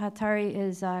 Quichua Hatari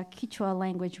is a Quichua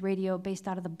language radio based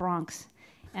out of the Bronx,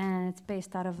 and it's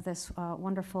based out of this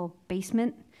wonderful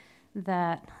basement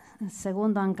that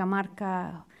Segundo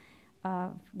Ancamarca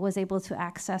was able to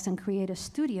access and create a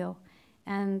studio.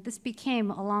 And this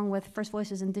became, along with First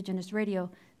Voices Indigenous Radio,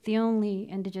 the only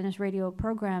indigenous radio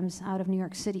programs out of New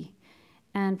York City.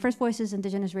 And First Voices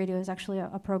Indigenous Radio is actually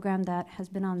a program that has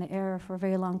been on the air for a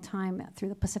very long time through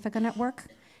the Pacifica Network,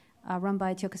 run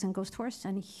by Tiokasin Ghost Horse,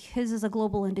 and his is a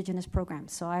global indigenous program.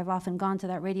 So I've often gone to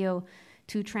that radio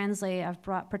to translate. I've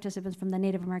brought participants from the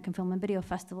Native American Film and Video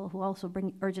Festival who also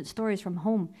bring urgent stories from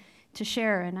home to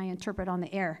share, and I interpret on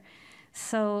the air.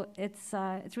 So it's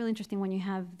really interesting when you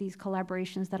have these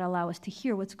collaborations that allow us to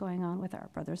hear what's going on with our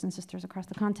brothers and sisters across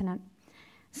the continent.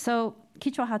 So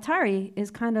Quichua Hatari is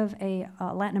kind of a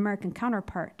Latin American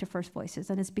counterpart to First Voices,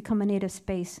 and it's become a native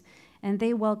space. And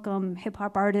they welcome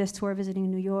hip-hop artists who are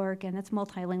visiting New York, and it's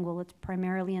multilingual. It's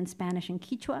primarily in Spanish and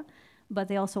Quechua, but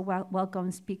they also welcome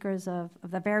speakers of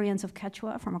the variants of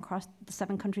Quechua from across the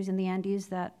 7 countries in the Andes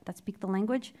that speak the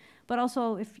language. But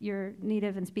also, if you're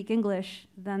native and speak English,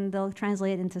 then they'll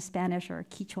translate into Spanish or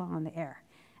Quechua on the air.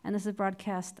 And this is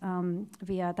broadcast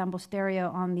via Tambo Stereo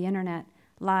on the internet,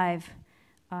 live,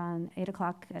 8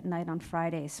 o'clock at night on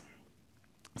Fridays.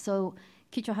 So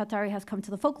Quichua Hatari has come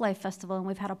to the Folklife Festival, and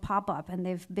we've had a pop-up, and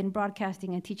they've been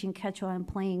broadcasting and teaching Quechua and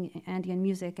playing Andean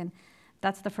music, and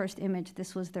that's the first image.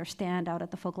 This was their stand out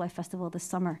at the Folklife Festival this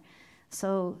summer.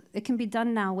 So it can be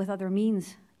done now with other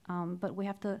means, but we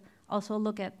have to also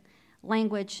look at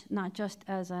language not just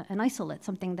as an isolate,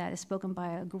 something that is spoken by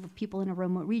a group of people in a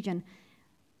remote region.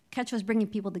 Quechua is bringing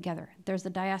people together. There's the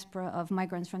diaspora of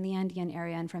migrants from the Andean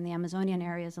area and from the Amazonian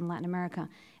areas in Latin America,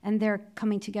 and they're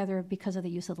coming together because of the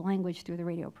use of the language through the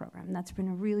radio program. And that's been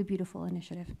a really beautiful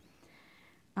initiative.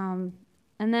 And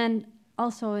then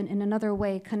also in another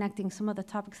way, connecting some of the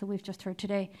topics that we've just heard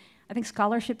today, I think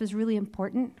scholarship is really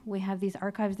important. We have these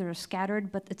archives that are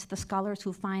scattered, but it's the scholars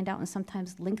who find out and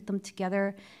sometimes link them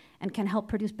together and can help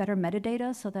produce better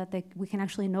metadata so that we can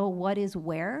actually know what is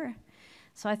where.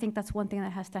 So I think that's one thing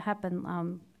that has to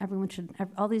happen. Everyone should,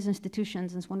 all these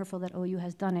institutions, and it's wonderful that OU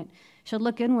has done it, should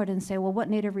look inward and say, well, what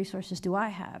native resources do I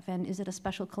have? And is it a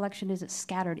special collection? Is it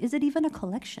scattered? Is it even a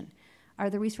collection? Are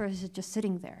the resources just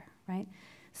sitting there, right?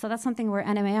 So that's something where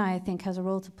NMAI, I think, has a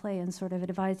role to play in sort of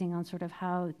advising on sort of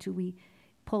how do we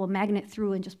pull a magnet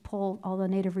through and just pull all the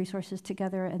native resources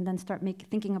together and then start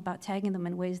thinking about tagging them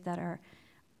in ways that are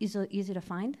easy to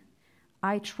find.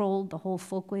 I trolled the whole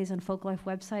Folkways and Folklife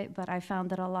website, but I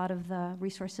found that a lot of the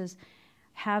resources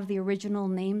have the original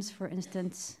names. For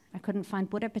instance, I couldn't find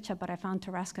Purepecha, but I found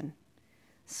Tarascan.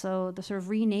 So the sort of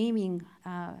renaming,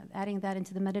 adding that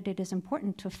into the metadata is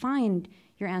important to find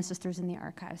your ancestors in the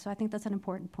archive. So I think that's an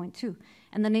important point too.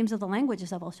 And the names of the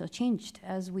languages have also changed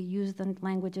as we use the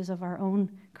languages of our own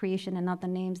creation and not the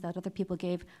names that other people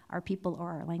gave our people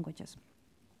or our languages.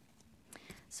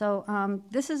 So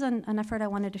this is an effort I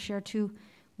wanted to share too,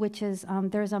 which is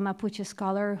there's a Mapuche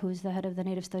scholar who's the head of the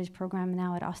Native Studies program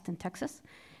now at Austin, Texas.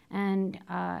 And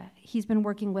he's been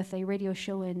working with a radio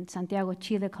show in Santiago,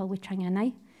 Chile called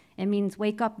Huichanganay. It means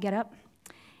wake up, get up.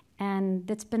 And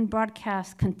it's been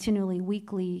broadcast continually,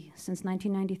 weekly, since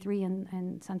 1993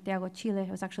 in Santiago, Chile.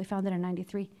 It was actually founded in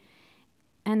 93.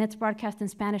 And it's broadcast in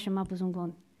Spanish and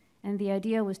Mapuzungun. And the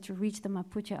idea was to reach the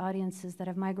Mapuche audiences that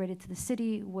have migrated to the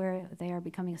city where they are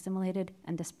becoming assimilated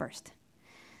and dispersed.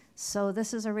 So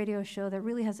this is a radio show that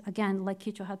really has, again, like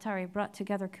Kicho Hatari, brought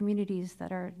together communities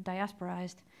that are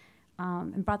diasporized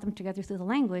and brought them together through the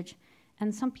language.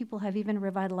 And some people have even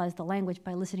revitalized the language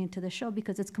by listening to the show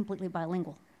because it's completely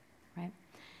bilingual, right?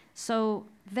 So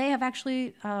they have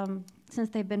actually, since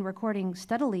they've been recording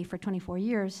steadily for 24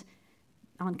 years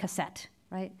on cassette,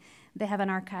 right? They have an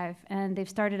archive, and they've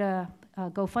started a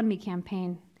GoFundMe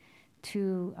campaign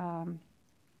to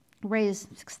raise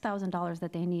 $6,000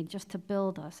 that they need just to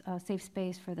build a safe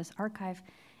space for this archive.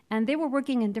 And they were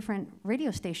working in different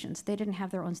radio stations. They didn't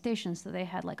have their own stations, so they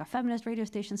had like a feminist radio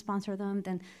station sponsor them.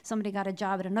 Then somebody got a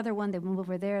job at another one. They moved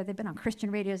over there. They've been on Christian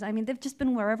radios. I mean, they've just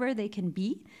been wherever they can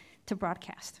be to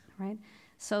broadcast, right?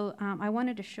 So I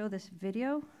wanted to show this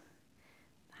video.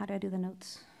 How do I do the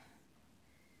notes?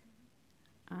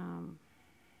 I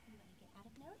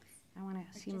want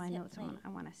to see my notes. I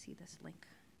want to see this link.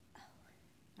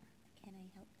 Can I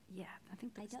help? Yeah, I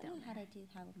think that's I don't know down how there. to do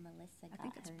how Melissa got I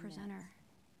think it's her presenter. notes.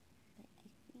 But I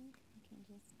think I can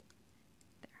just...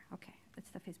 There, okay,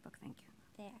 it's the Facebook, thank you.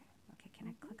 There. Okay, can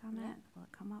I click on that? Will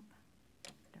it come up?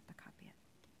 I have to copy it.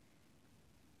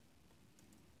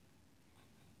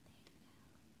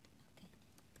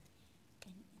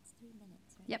 Okay. And it's 3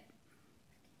 minutes, right? Yep.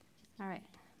 All right,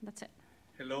 that's it.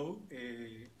 Hello,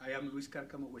 I am Luis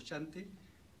Cárcamo Huechante.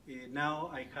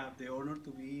 Now I have the honor to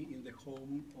be in the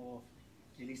home of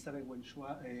Elizabeth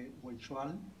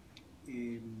Wenchual,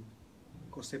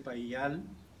 Josepa Iyal,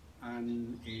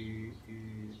 and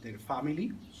their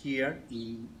family here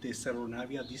in the Cerro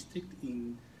Navia district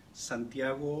in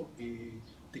Santiago,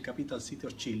 the capital city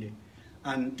of Chile.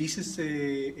 And this is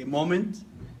a moment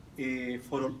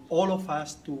for all of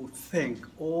us to thank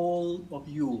all of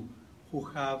you who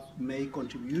have made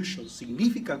contributions,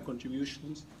 significant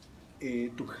contributions,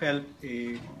 to help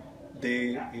the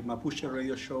Mapuche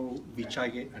radio show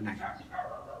Vichage Anay.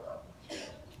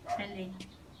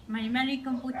 Marimari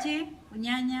Compuche,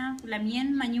 Uñaña,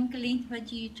 Lamien, Mañun Kelin,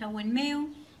 Tvachi Chawenmeo,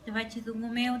 Tvachi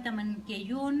Dungomeo, Taman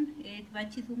Keyun,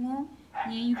 Tvachi Dungo,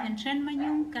 Nin Fenchen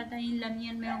Mañun, Katain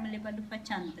Lamien Meo Melebalu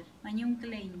Fachante, Mañun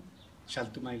Kelin.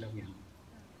 Shaltumay Lamien.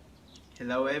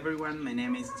 Hello everyone, my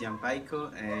name is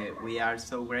Gianpaico. We are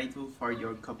so grateful for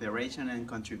your cooperation and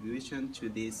contribution to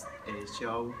this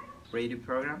show radio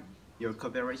program. Your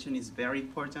cooperation is very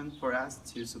important for us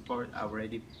to support our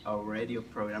radio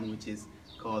program, which is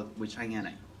called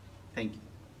Huichanganay. Thank you.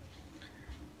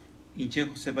 Inche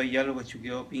Jose Bayalo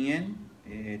Guachukio Pingen,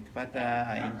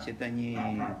 Tpata Inche Tañi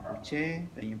Puche,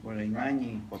 Tañi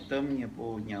Polaimani, Potom,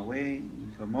 Nipo Ñawe,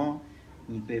 Nifamo,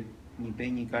 Nipe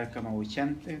Ni Cárcamo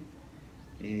Huichante.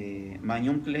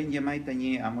 Mañum Klen Yamai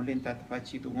Tañi Amolenta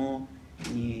Tafachi Dungo,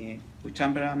 ni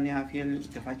Uchambra Amnia Fiel,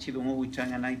 Tafachi Dungo,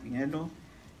 Huichanganay Pinelo,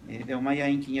 de Omaya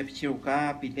in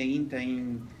Kiñapichiruca, Piteinta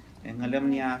in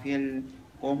Alemnia Fiel,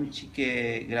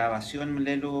 Chique grabación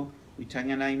Melelo,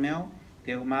 Huichanganay Meo,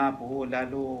 de Oma Po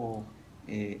Lalo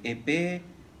EP,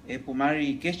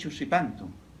 Pumari Keshu Sipanto,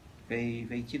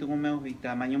 Veichito Meo,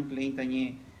 Vita Mañum Klen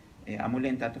Tañi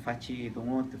Amolenta Tafachi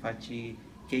Dungo, Tafachi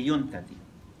Keyuntati.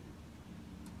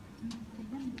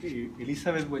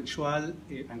 Elizabeth Wenchual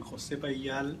and Josepa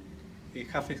Iyal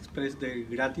have expressed their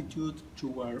gratitude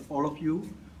to all of you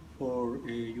for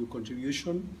your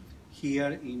contribution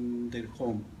here in their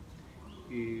home.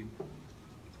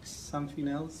 something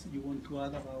else you want to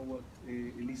add about what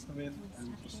Elizabeth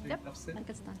and Jose have said? I think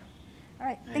it's done. All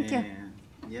right, thank you.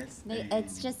 Yes.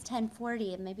 It's just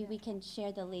 10:40, and maybe we can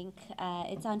share the link.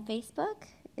 It's on Facebook.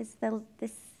 Is their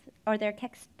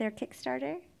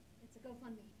Kickstarter? It's a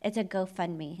GoFundMe. It's a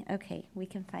GoFundMe. Okay, we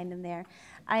can find them there.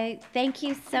 I thank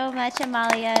you so much,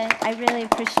 Amalia. I really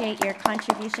appreciate your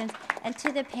contributions, and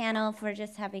to the panel for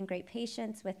just having great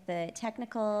patience with the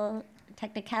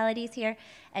technicalities here,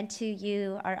 and to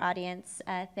you, our audience,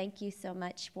 thank you so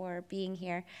much for being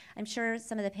here. I'm sure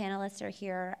some of the panelists are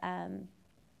here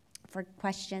for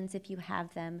questions if you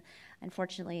have them.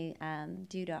 Unfortunately,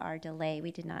 due to our delay,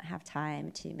 we did not have time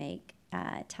to make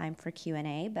time for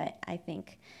Q&A, but I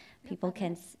think people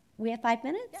can. We have 5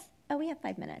 minutes? Yeah. Oh, we have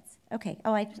 5 minutes. Okay.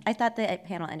 Oh, I thought the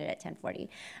panel ended at 10:40.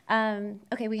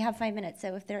 Okay, we have 5 minutes.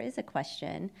 So if there is a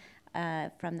question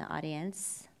from the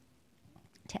audience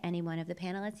to any one of the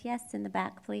panelists, yes, in the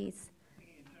back, please.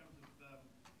 In terms of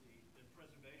the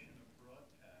preservation of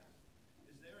broadcast,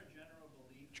 is there a general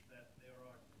belief that there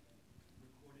are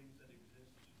recordings that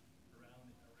exist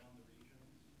around the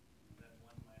regions that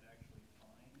one might actually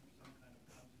find? Some kind of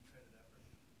concentrated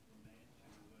effort were made to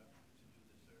do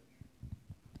the search?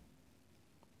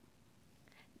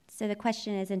 So the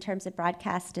question is, in terms of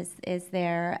broadcast, is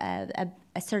there a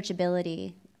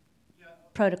searchability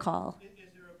protocol? Is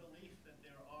there a belief that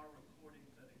there are recordings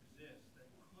that exist that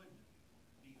could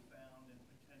be found and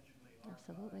potentially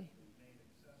Absolutely. made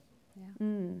accessible? Yeah.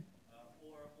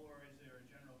 Or is there a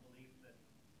general belief that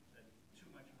too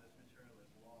much of this material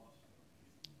is lost?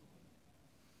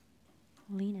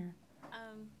 Lena.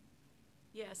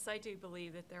 Yes, I do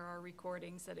believe that there are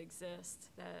recordings that exist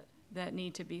that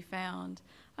need to be found.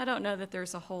 I don't know that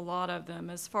there's a whole lot of them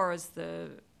as far as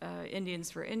the Indians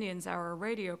for Indians, our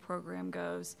radio program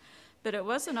goes, but it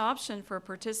was an option for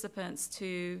participants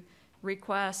to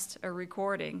request a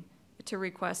recording, to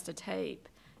request a tape,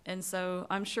 and so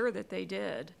I'm sure that they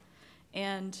did.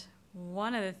 And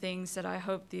one of the things that I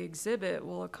hope the exhibit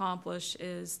will accomplish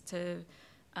is to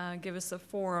give us a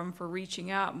forum for reaching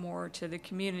out more to the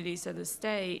communities of the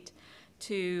state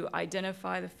to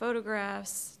identify the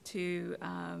photographs, to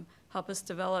help us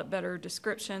develop better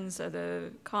descriptions of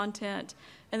the content,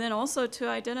 and then also to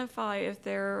identify if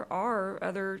there are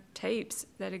other tapes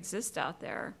that exist out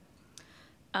there.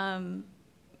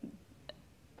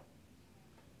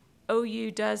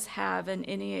 OU does have an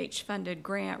NEH-funded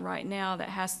grant right now that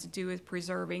has to do with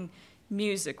preserving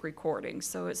music recordings,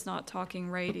 so it's not talking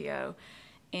radio.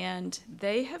 And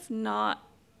they have not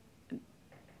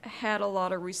had a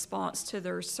lot of response to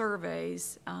their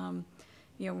surveys,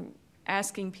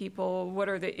 asking people what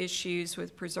are the issues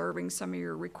with preserving some of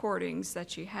your recordings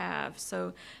that you have.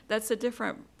 So that's a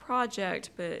different project,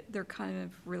 but they're kind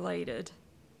of related.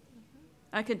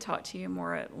 I can talk to you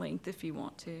more at length if you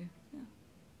want to. Yeah.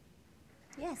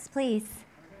 Yes, please.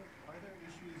 Are there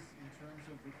issues in terms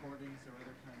of recordings or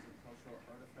other kinds of cultural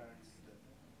artifacts that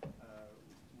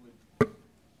would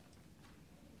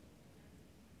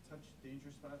touch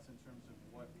danger spots in terms of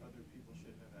what other people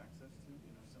should have access to?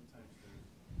 You know, sometimes there's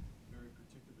very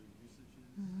particular usages.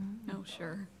 Oh,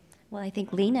 sure. Well, I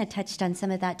think Lena touched on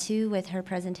some of that too with her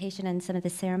presentation and some of the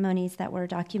ceremonies that were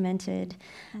documented,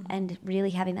 and really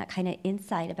having that kind of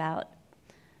insight about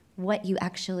what you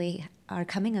actually are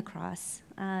coming across.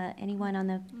 Anyone on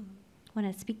the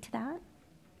want to speak to that?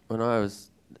 Well, no,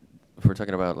 if we're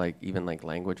talking about even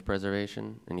language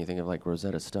preservation, and you think of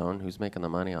Rosetta Stone, who's making the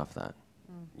money off that?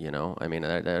 You know, I mean,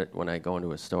 when I go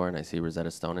into a store and I see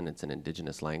Rosetta Stone and it's an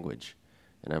indigenous language,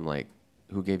 and I'm like,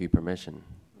 who gave you permission?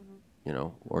 You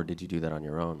know, or did you do that on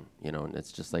your own? You know, and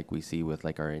it's just like we see with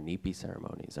our Inipi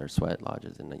ceremonies, our sweat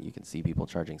lodges, and you can see people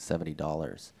charging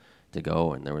 $70 to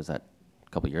go. And there was that a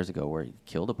couple years ago where he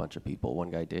killed a bunch of people. One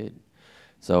guy did.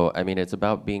 So I mean, it's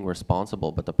about being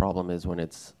responsible. But the problem is when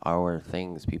it's our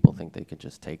things, people think they could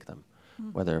just take them,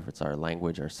 whether if it's our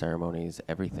language, our ceremonies,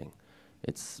 everything.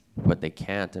 It's what they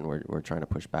can't, and we're trying to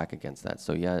push back against that.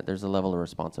 So yeah, there's a level of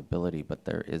responsibility, but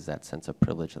there is that sense of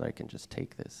privilege that I can just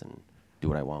take this and do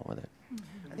what I want with it.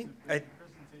 I think a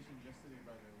presentation yesterday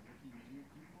by the Wikimedia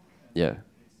people, and yeah.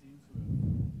 they seem to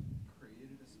have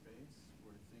created a space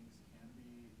where things can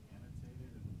be annotated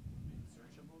and made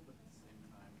searchable, but at the same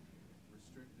time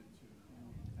restricted to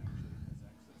who actually has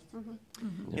access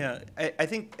to it. Yeah,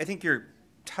 I think you're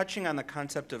touching on the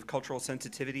concept of cultural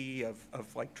sensitivity of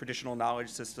traditional knowledge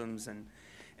systems, and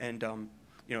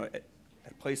you know, at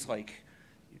a place like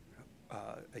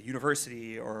a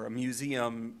university or a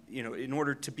museum, you know, in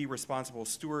order to be responsible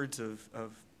stewards of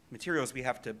materials, we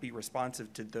have to be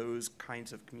responsive to those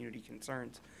kinds of community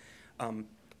concerns. And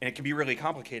it can be really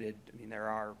complicated. I mean, there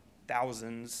are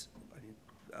thousands,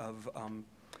 of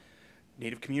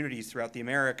Native communities throughout the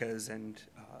Americas, and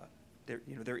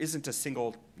there isn't a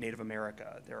single Native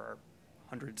America. There are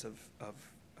hundreds of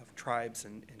tribes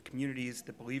and communities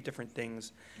that believe different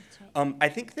things. Right. I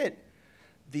think that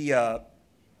the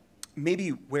maybe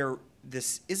where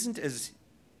this isn't as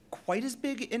quite as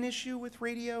big an issue with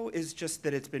radio is just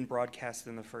that it's been broadcast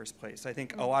in the first place. I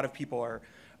think a lot of people are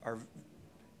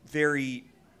very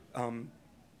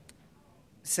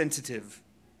sensitive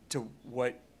to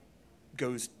what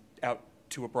goes out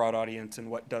to a broad audience and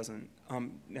what doesn't.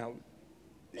 Now,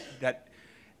 that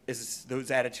is, those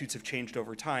attitudes have changed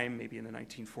over time. Maybe in the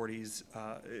 1940s,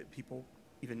 people,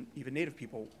 even Native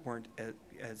people, weren't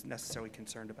as necessarily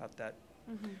concerned about that.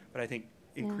 Mm-hmm. But I think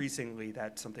increasingly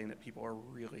that's something that people are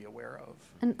really aware of.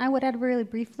 And I would add really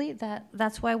briefly that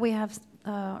that's why we have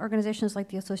organizations like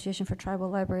the Association for Tribal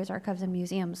Libraries, Archives, and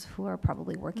Museums who are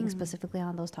probably working specifically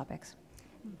on those topics.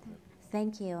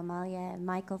 Thank you, Amalia and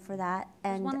Michael, for that.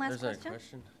 And one last question.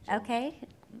 question. Okay,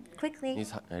 quickly. Thank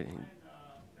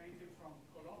you from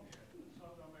Colombia,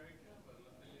 South America, but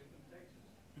I live in Texas.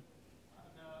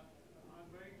 And I'm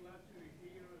very glad to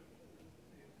hear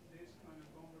this kind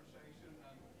of conversation.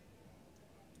 And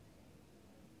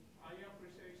I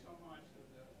appreciate so much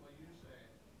what you say.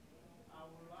 I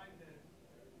would like that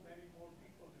many more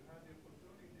people to have the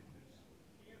opportunity to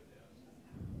hear this.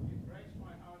 It breaks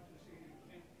my heart to see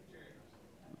empty chairs.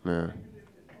 Yeah.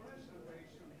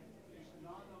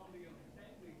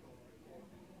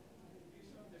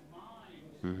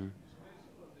 Mm-hmm.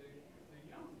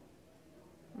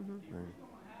 Mm-hmm. Right.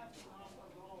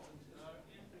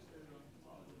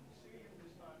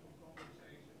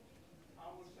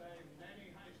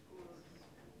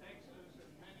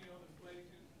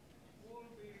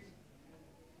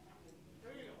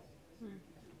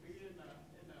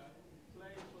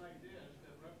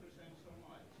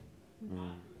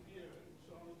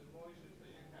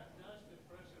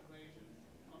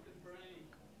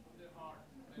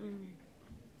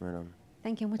 Right on.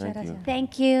 Thank you. Muchas gracias.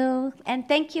 Thank you. And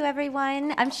thank you,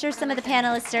 everyone. I'm sure some of the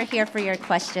panelists are here for your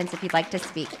questions if you'd like to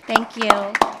speak. Thank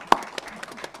you.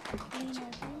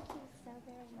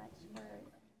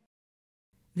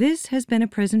 This has been a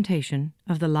presentation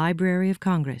of the Library of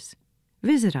Congress.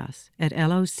 Visit us at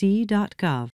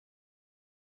loc.gov.